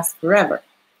it lasts forever.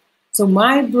 So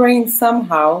my brain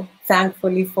somehow,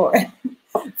 thankfully for, I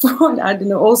don't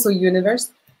know, also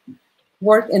universe,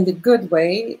 worked in the good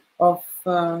way of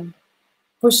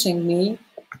pushing me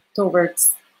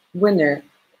towards winner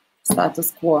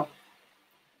status quo.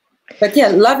 But yeah,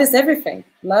 love is everything.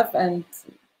 Love and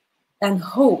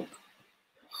hope.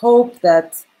 Hope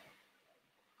that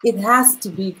it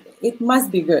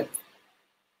must be good.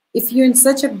 if you're in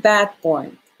such a bad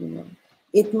point, you know,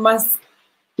 it must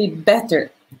be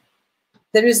better.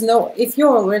 There is no, if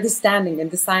you're already standing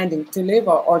and deciding to live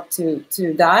or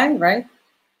to die, right?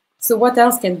 So what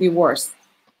else can be worse?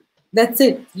 That's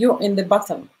it, you're in the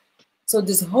bottom. So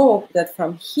this hope that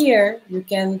from here you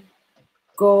can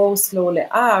go slowly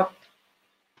up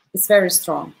is very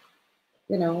strong.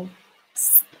 You know,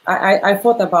 I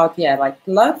thought about, yeah, like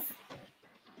love,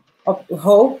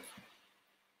 hope,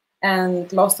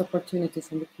 and lost opportunities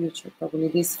in the future. Probably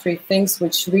these three things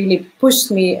which really pushed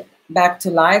me back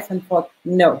to life and thought,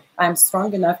 no, I'm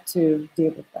strong enough to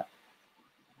deal with that.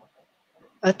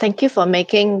 Thank you for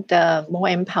making the more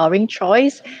empowering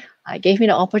choice. Gave me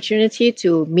the opportunity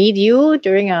to meet you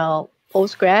during our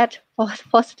postgrad for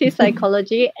positive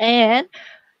psychology, and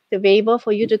to be able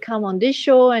for you to come on this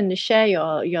show and share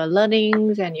your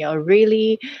learnings and your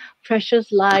really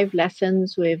precious life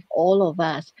lessons with all of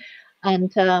us. And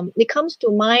it comes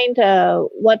to mind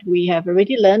what we have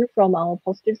already learned from our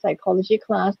positive psychology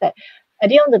class, that at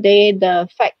the end of the day, the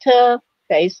factor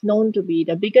that is known to be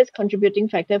the biggest contributing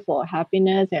factor for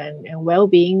happiness and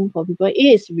well-being for people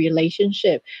is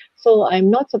relationship. So I'm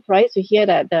not surprised to hear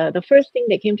that the first thing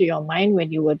that came to your mind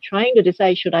when you were trying to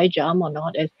decide should I jump or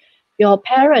not is your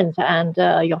parents and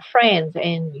your friends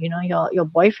and your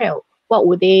boyfriend. What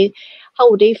would they,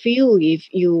 how would they feel if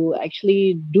you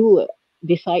actually do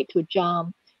decide to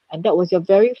jump? And that was your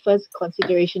very first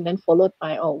consideration, then followed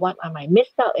by, oh, what am I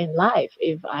missed out in life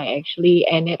if I actually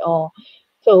end it all?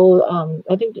 So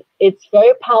I think it's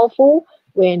very powerful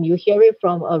when you hear it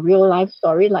from a real life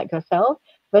story like yourself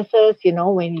versus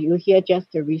when you hear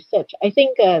just the research. I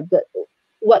think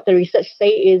what the research say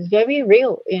is very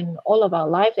real in all of our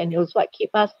lives, and it's what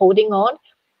keep us holding on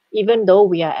even though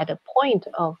we are at a point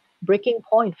of breaking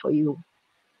point for you.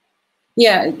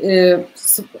 Yeah,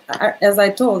 as I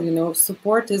told,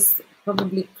 support is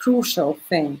probably crucial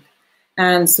thing,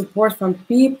 and support from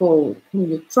people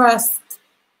whom you trust,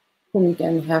 whom you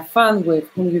can have fun with,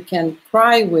 whom you can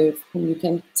cry with, whom you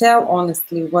can tell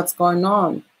honestly what's going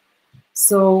on.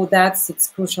 So it's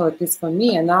crucial, at least for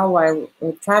me. And now while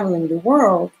traveling the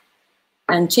world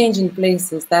and changing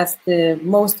places, that's the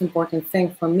most important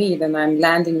thing for me. Then I'm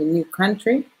landing in a new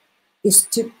country, is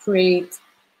to create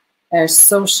a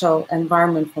social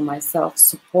environment for myself,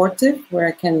 supportive, where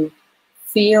I can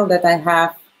feel that I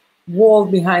have wall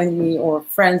behind me or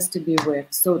friends to be with.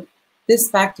 So this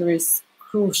factor is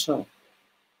crucial.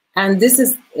 And this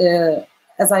is,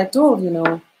 as I told,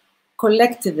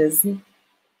 collectivism,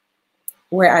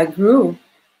 where I grew,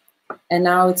 and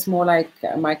now it's more like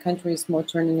my country is more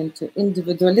turning into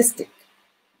individualistic,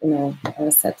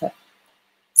 setup.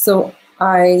 So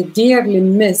I dearly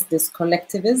miss this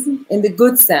collectivism in the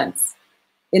good sense,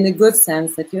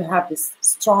 that you have this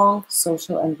strong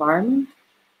social environment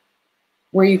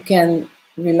where you can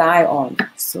rely on.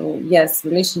 So yes,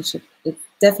 relationship is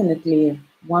definitely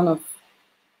one of,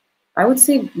 I would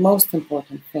say, most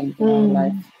important thing in our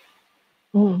life.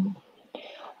 Mm.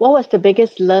 What was the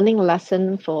biggest learning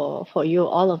lesson for you,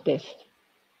 all of this?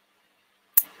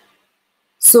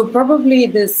 So probably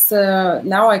this,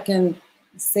 now I can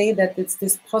say that it's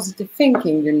this positive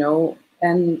thinking,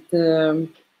 and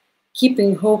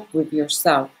keeping hope with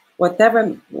yourself. What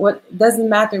doesn't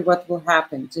matter what will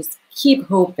happen, just keep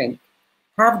hoping.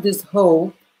 Have this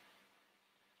hope,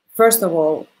 first of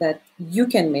all, that you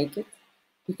can make it,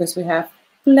 because we have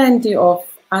plenty of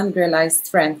unrealized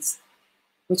strengths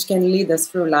which can lead us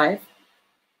through life.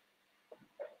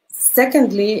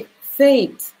 Secondly,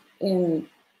 faith in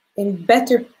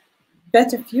better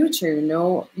future,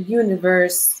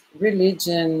 universe,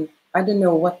 religion, I don't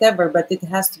know, whatever, but it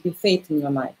has to be faith in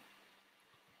your life.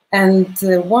 And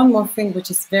one more thing,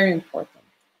 which is very important.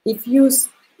 If you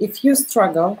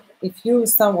struggle, if you're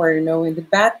somewhere, in the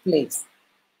bad place,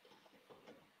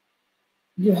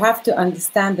 you have to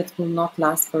understand that it will not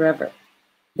last forever,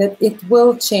 that it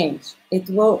will change. It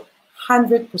will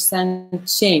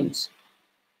 100% change.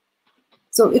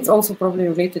 So it's also probably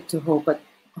related to hope, but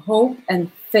hope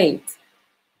and faith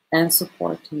and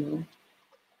support,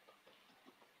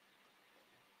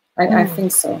 I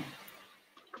think so.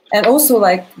 And also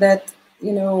like that,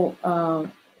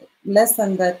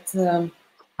 lesson that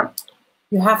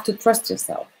you have to trust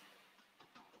yourself.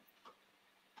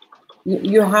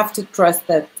 You have to trust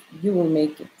that you will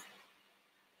make it.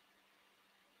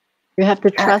 You have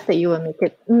to trust that you will make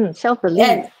it.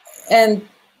 Self-belief. And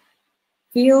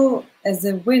feel as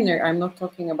a winner. I'm not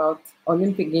talking about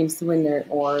Olympic Games winner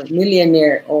or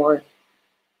millionaire,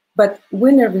 but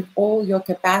winner with all your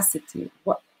capacity.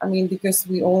 Because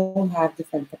we all have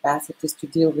different capacities to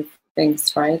deal with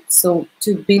things, right? So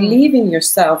to believe in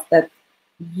yourself that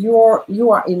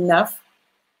you are enough,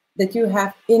 that you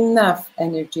have enough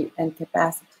energy and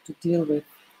capacity to deal with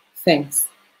things,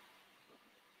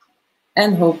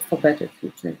 and hope for better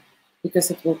future, because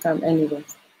it will come anyway.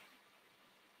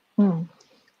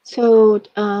 So,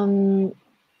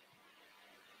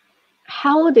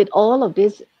 how did all of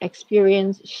this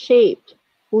experience shape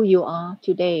who you are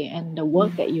today and the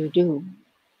work that you do?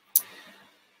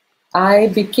 I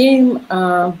became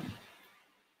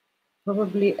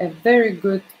probably a very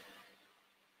good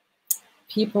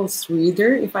people's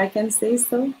reader, if I can say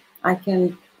so. I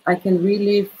can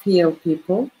really feel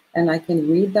people, and I can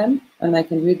read them, and I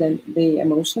can read them, the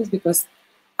emotions, because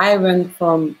I went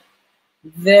from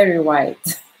very wide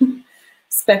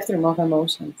spectrum of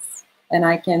emotions, and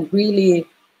I can really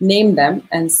name them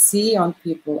and see on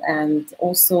people, and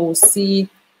also see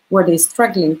where they're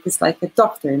struggling. It's like a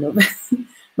doctor, you know.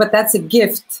 But that's a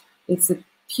gift. It's a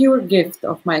pure gift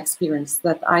of my experience,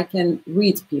 that I can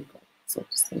read people, so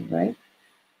to say, right?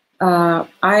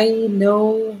 I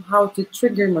know how to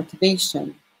trigger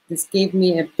motivation. This gave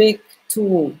me a big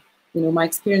tool. You know, my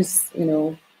experience, you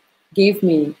know, gave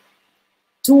me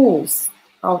tools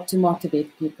how to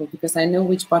motivate people, because I know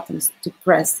which buttons to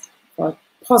press for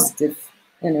positive,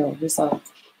 you know, result.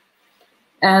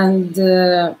 And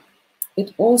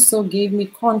it also gave me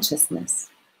consciousness,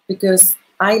 because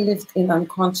I lived in an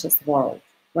unconscious world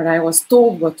where I was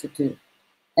told what to do,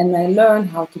 and I learned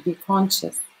how to be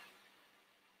conscious.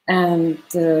 And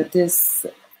this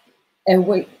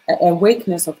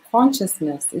awakeness of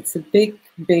consciousness, it's a big,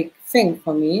 big thing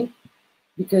for me,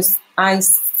 because I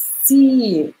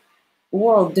see the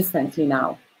world differently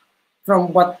now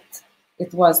from what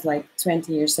it was like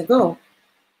 20 years ago.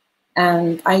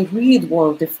 And I read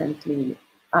world differently.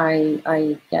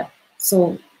 Yeah.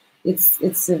 So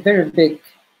it's a very big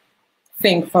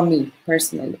thing for me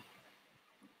personally.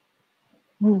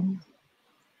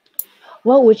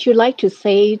 What would you like to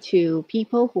say to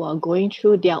people who are going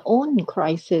through their own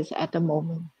crisis at the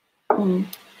moment?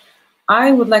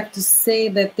 I would like to say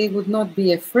that they would not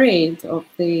be afraid of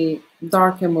the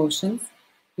dark emotions,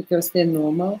 because they're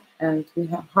normal, and we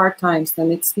have hard times,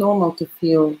 and it's normal to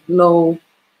feel low,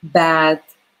 bad,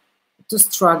 to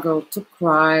struggle, to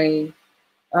cry.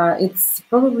 It's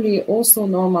probably also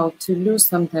normal to lose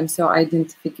sometimes your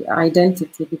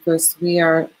identity, because we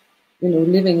are, you know,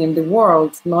 living in the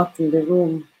world, not in the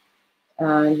room,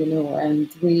 you know, and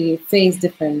we face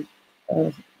different,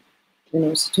 you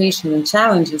know, situations and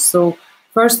challenges. So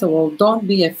first of all, don't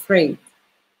be afraid.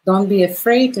 Don't be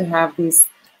afraid to have these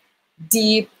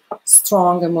deep,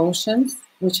 strong emotions,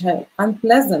 which are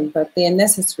unpleasant, but they are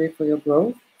necessary for your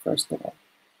growth, first of all.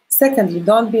 Secondly,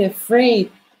 don't be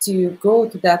afraid to go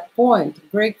to that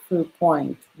point, breakthrough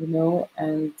point, you know,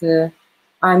 and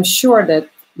I'm sure that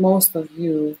most of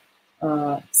you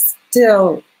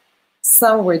still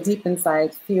somewhere deep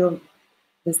inside feel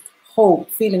this hope,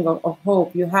 feeling of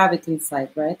hope. You have it inside,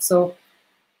 right? So,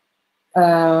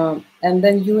 and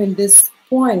then you in this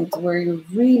point where you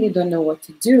really don't know what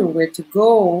to do, where to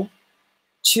go,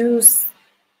 choose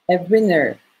a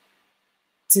winner,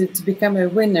 to become a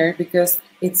winner, because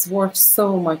it's worth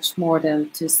so much more than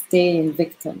to stay in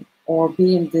victim or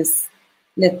be in this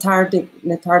lethargic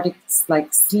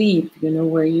like sleep, you know,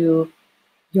 where you're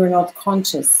not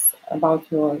conscious about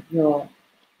your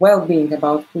well-being,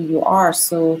 about who you are.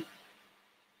 So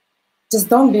just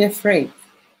don't be afraid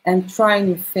and try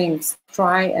new things.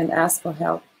 Try and ask for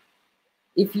help.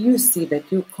 If you see that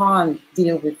you can't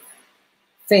deal with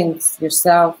things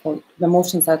yourself, or the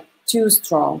emotions are too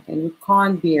strong and you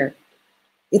can't bear,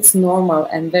 it's normal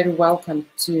and very welcome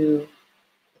to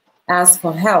ask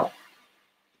for help.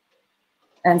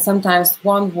 And sometimes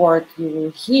one word you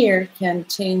will hear can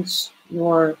change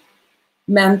your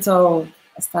mental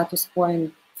status quo in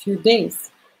a few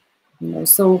days. You know,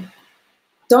 so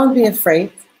don't be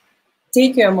afraid.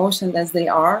 Take your emotions as they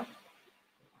are.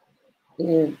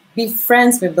 Be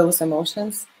friends with those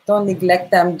emotions. Don't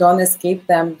neglect them. Don't escape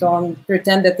them. Don't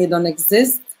pretend that they don't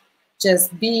exist.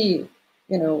 Just be,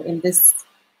 you know, in this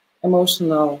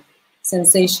emotional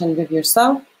sensation with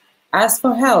yourself. Ask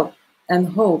for help and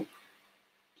hope.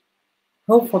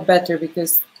 Hope for better,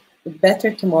 because the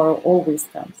better tomorrow always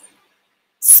comes,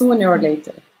 sooner or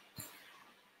later.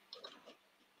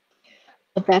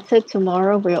 A better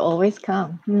tomorrow will always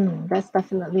come. That's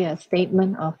definitely a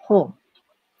statement of hope.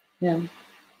 Yeah.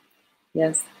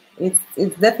 Yes.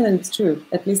 It's definitely true,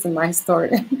 at least in my story,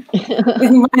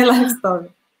 in my life story.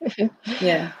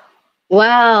 Yeah.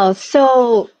 Wow.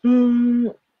 So,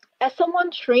 as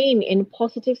someone trained in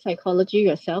positive psychology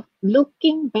yourself,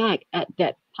 looking back at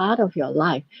that part of your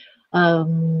life,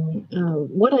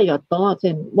 What are your thoughts,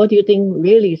 and what do you think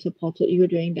really supported you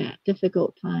during that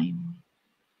difficult time?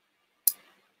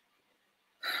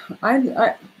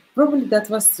 I probably that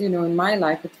was, in my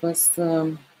life, it was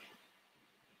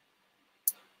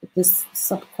this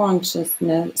subconscious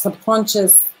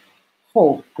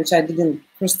hope, which I didn't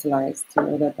crystallize,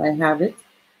 that I have it.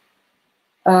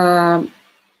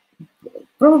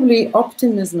 Probably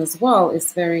optimism as well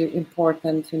is very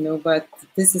important, but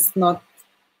this is not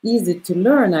easy to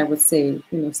learn, I would say.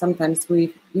 Sometimes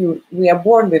we are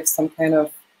born with some kind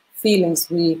of feelings.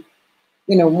 We,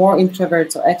 more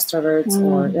introverts or extroverts,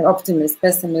 or optimists,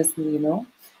 pessimists,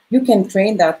 You can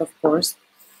train that, of course.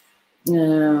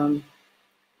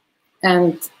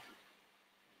 And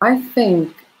I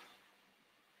think,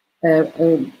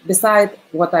 beside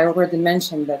what I already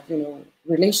mentioned, that,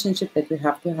 relationship, that you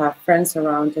have to have friends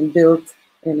around and build,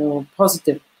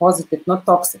 positive, not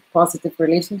toxic, positive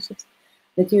relationships,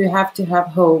 that you have to have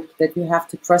hope, that you have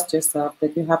to trust yourself,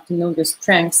 that you have to know your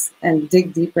strengths and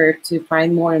dig deeper to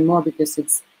find more and more, because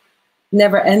it's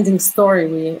never-ending story.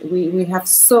 We have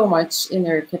so much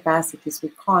inner capacities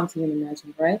we can't even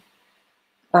imagine, right?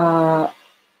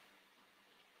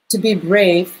 To be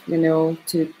brave,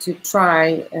 to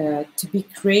try to be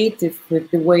creative with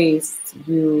the ways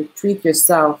you treat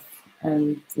yourself,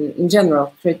 and in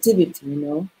general,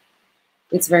 creativity,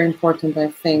 it's very important, I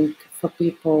think, for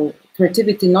people.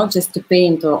 Creativity, not just to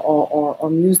paint or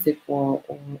music or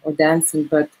dancing,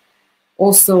 but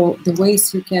also the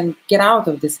ways you can get out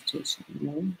of the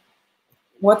situation,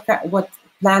 What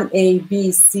plan A,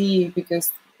 B, C,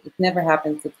 because it never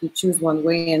happens that you choose one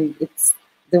way and it's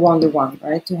the only one,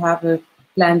 right? To have a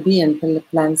plan B and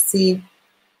plan C.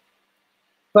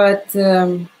 But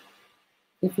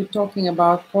if we're talking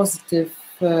about positive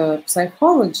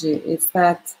psychology, it's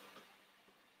that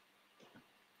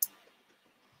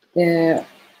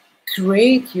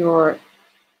create your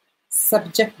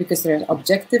subject, because there's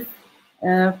objective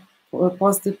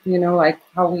positive, like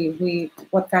how we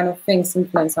what kind of things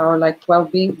influence our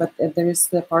well-being, but there is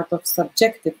the part of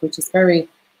subjective, which is very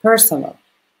personal.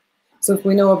 So if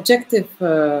we know objective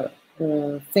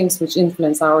things which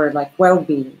influence our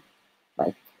well-being,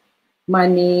 like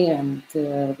money and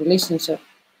relationship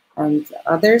and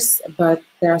others, but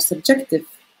there are subjective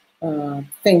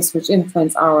things which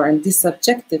influence our, and this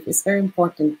subjective is very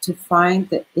important to find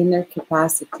the inner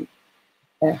capacity,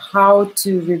 how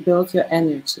to rebuild your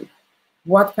energy,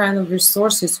 what kind of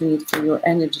resources you need for your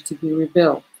energy to be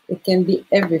rebuilt. It can be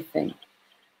everything.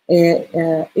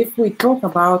 If we talk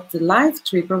about the life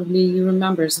tree, probably you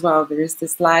remember as well, there is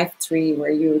this life tree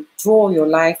where you draw your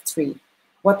life tree.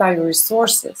 What are your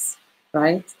resources,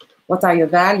 right? What are your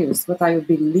values? What are your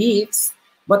beliefs?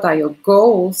 What are your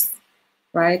goals,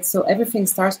 right? So everything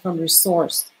starts from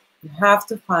resource. You have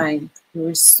to find the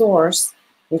resource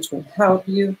which will help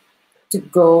you to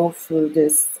go through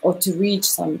this, or to reach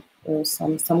some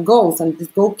goals. And this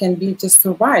goal can be just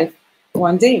survive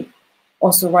one day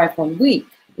or survive 1 week.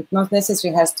 It not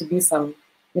necessarily has to be some,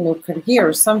 career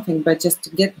or something, but just to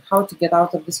get how to get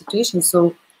out of the situation.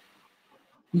 So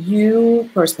you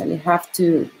personally have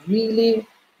to really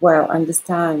well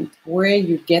understand where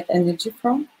you get energy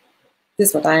from. This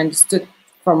is what I understood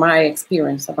from my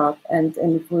experience about, and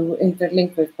if we will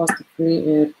interlink with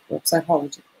positive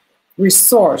psychology.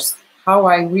 Resource, how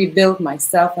I rebuild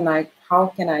myself, and how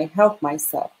can I help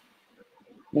myself.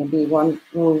 Maybe one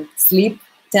will sleep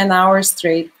 10 hours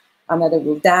straight, another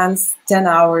will dance 10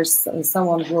 hours, and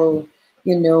someone will,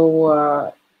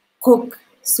 cook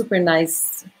super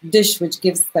nice dish which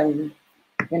gives them,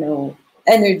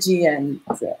 energy and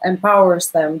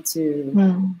empowers them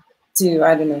to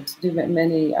I don't know, to do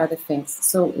many other things.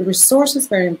 So resource is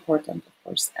very important, of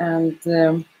course, and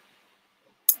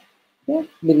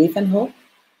belief and hope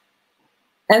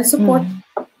and support.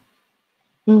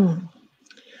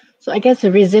 So I guess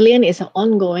resilient is an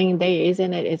ongoing day,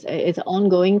 isn't it? It's an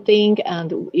ongoing thing, and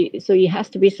so it has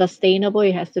to be sustainable.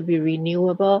 It has to be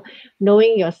renewable.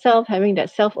 Knowing yourself, having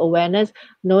that self-awareness,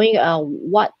 knowing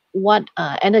what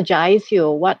energizes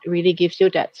you, what really gives you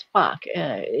that spark,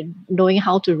 knowing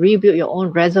how to rebuild your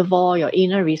own reservoir, your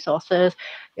inner resources,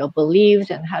 your beliefs,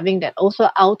 and having that also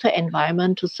outer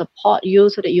environment to support you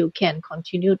so that you can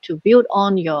continue to build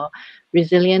on your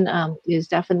resilient is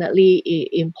definitely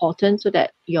important, so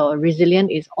that your resilience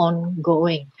is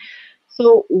ongoing.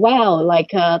 So wow,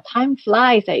 time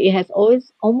flies. It has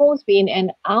always almost been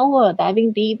an hour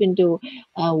diving deep into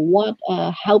what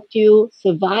helped you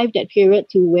survive that period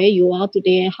to where you are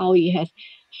today, and how it has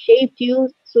shaped you.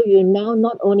 So you're now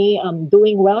not only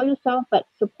doing well yourself, but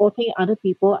supporting other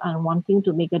people and wanting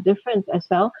to make a difference as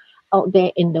well out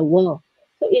there in the world.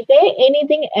 So is there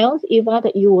anything else, Eva,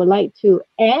 that you would like to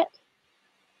add?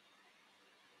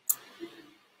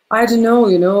 I don't know,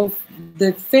 you know,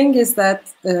 the thing is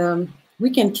that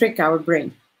we can trick our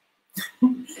brain.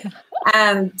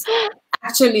 And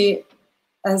actually,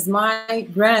 as my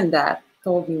granddad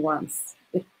told me once,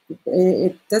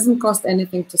 it doesn't cost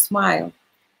anything to smile.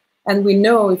 And we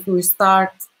know if we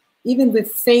start even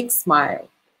with fake smile,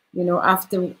 you know,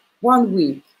 after 1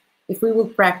 week, if we will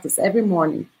practice every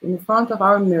morning in front of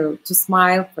our mirror to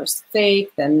smile, first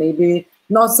fake, then maybe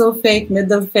not so fake,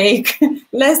 middle fake,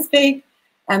 less fake.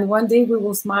 And one day we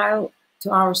will smile to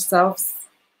ourselves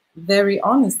very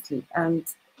honestly. And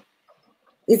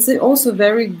it's also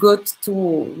very good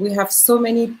tool. We have so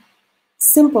many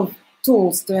simple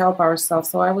tools to help ourselves.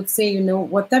 So I would say, you know,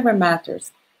 whatever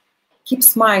matters, keep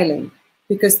smiling,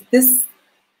 because this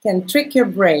can trick your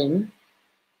brain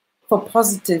for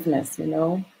positiveness, you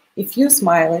know. If you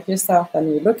smile at yourself and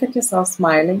you look at yourself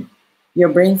smiling, your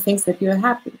brain thinks that you're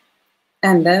happy.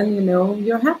 And then, you know,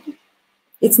 you're happy.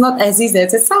 It's not as easy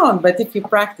as it sounds, but if you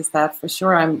practice that, for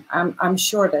sure, I'm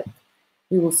sure that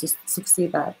you will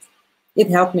succeed at. It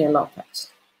helped me a lot,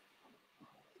 actually.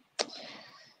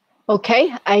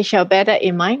 Okay, I shall bear that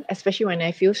in mind, especially when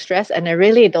I feel stressed and I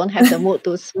really don't have the mood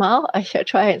to smile. I shall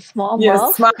try and smile more.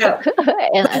 Yes, smile.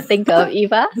 And I think of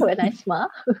Eva when I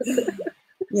smile.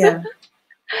 Yeah.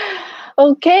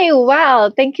 Okay, wow.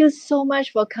 Thank you so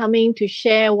much for coming to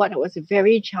share what was a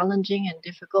very challenging and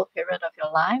difficult period of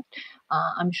your life.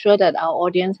 I'm sure that our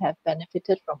audience have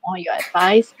benefited from all your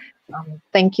advice.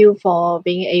 Thank you for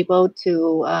being able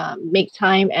to make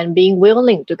time and being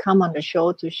willing to come on the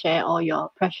show to share all your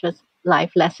precious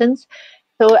life lessons.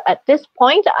 So at this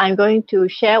point, I'm going to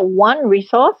share one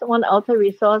resource, one outer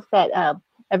resource that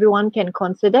everyone can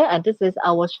consider. And this is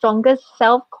our Strongest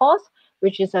Self course,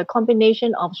 which is a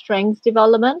combination of strengths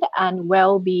development and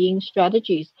well-being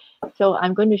strategies. So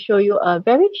I'm going to show you a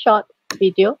very short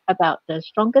video about the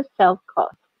Strongest Self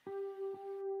course.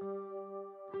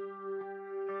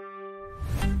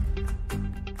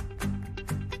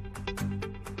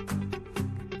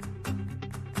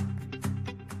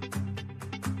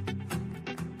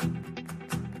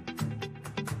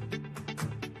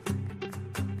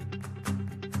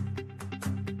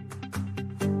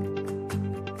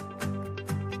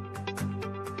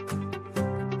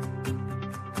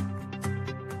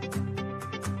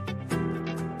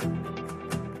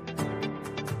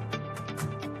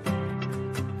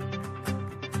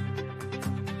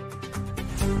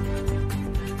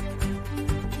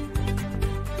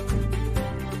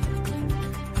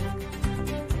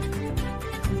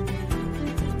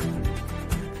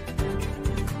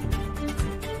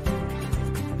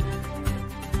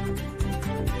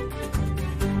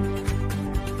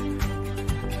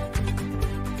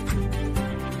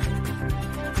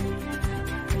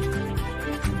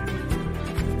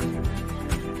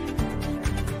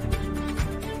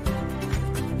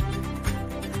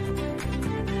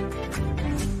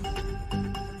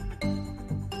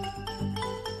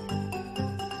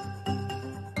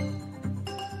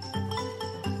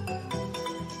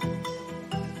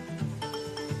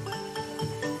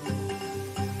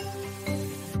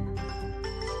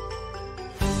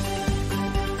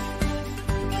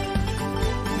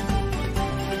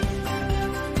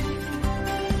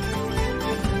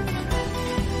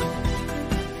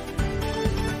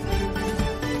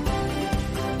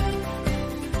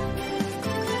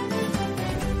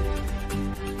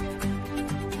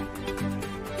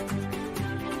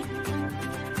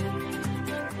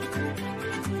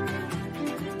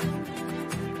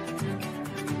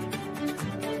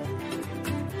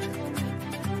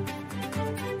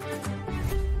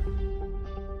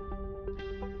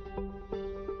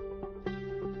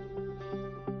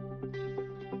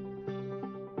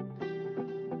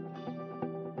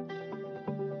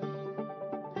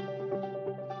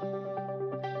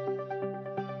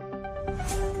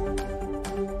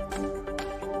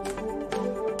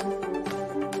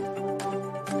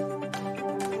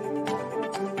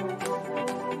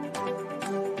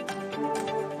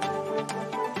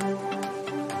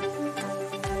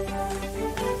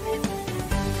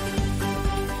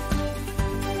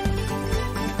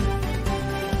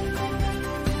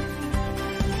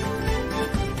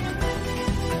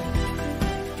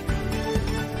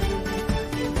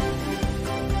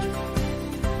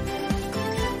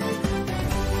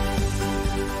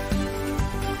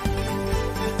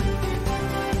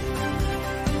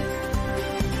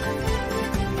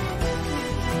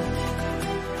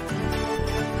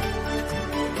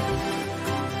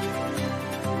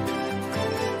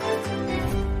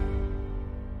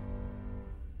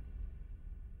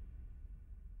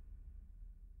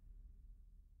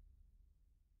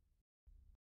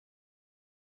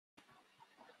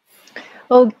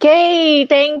 Okay,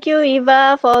 thank you,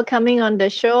 Eva, for coming on the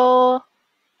show.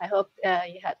 I hope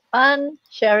you had fun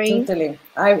sharing. Totally.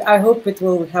 I hope it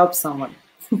will help someone.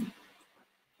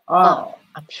 Oh,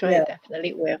 I'm sure yeah. it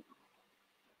definitely will.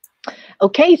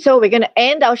 Okay, so we're going to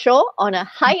end our show on a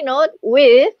high note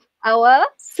with our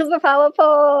superpower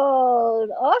pose.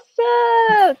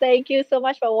 Awesome. Thank you so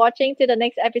much for watching. To the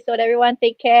next episode, everyone.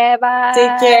 Take care. Bye.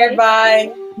 Take care.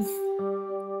 Bye.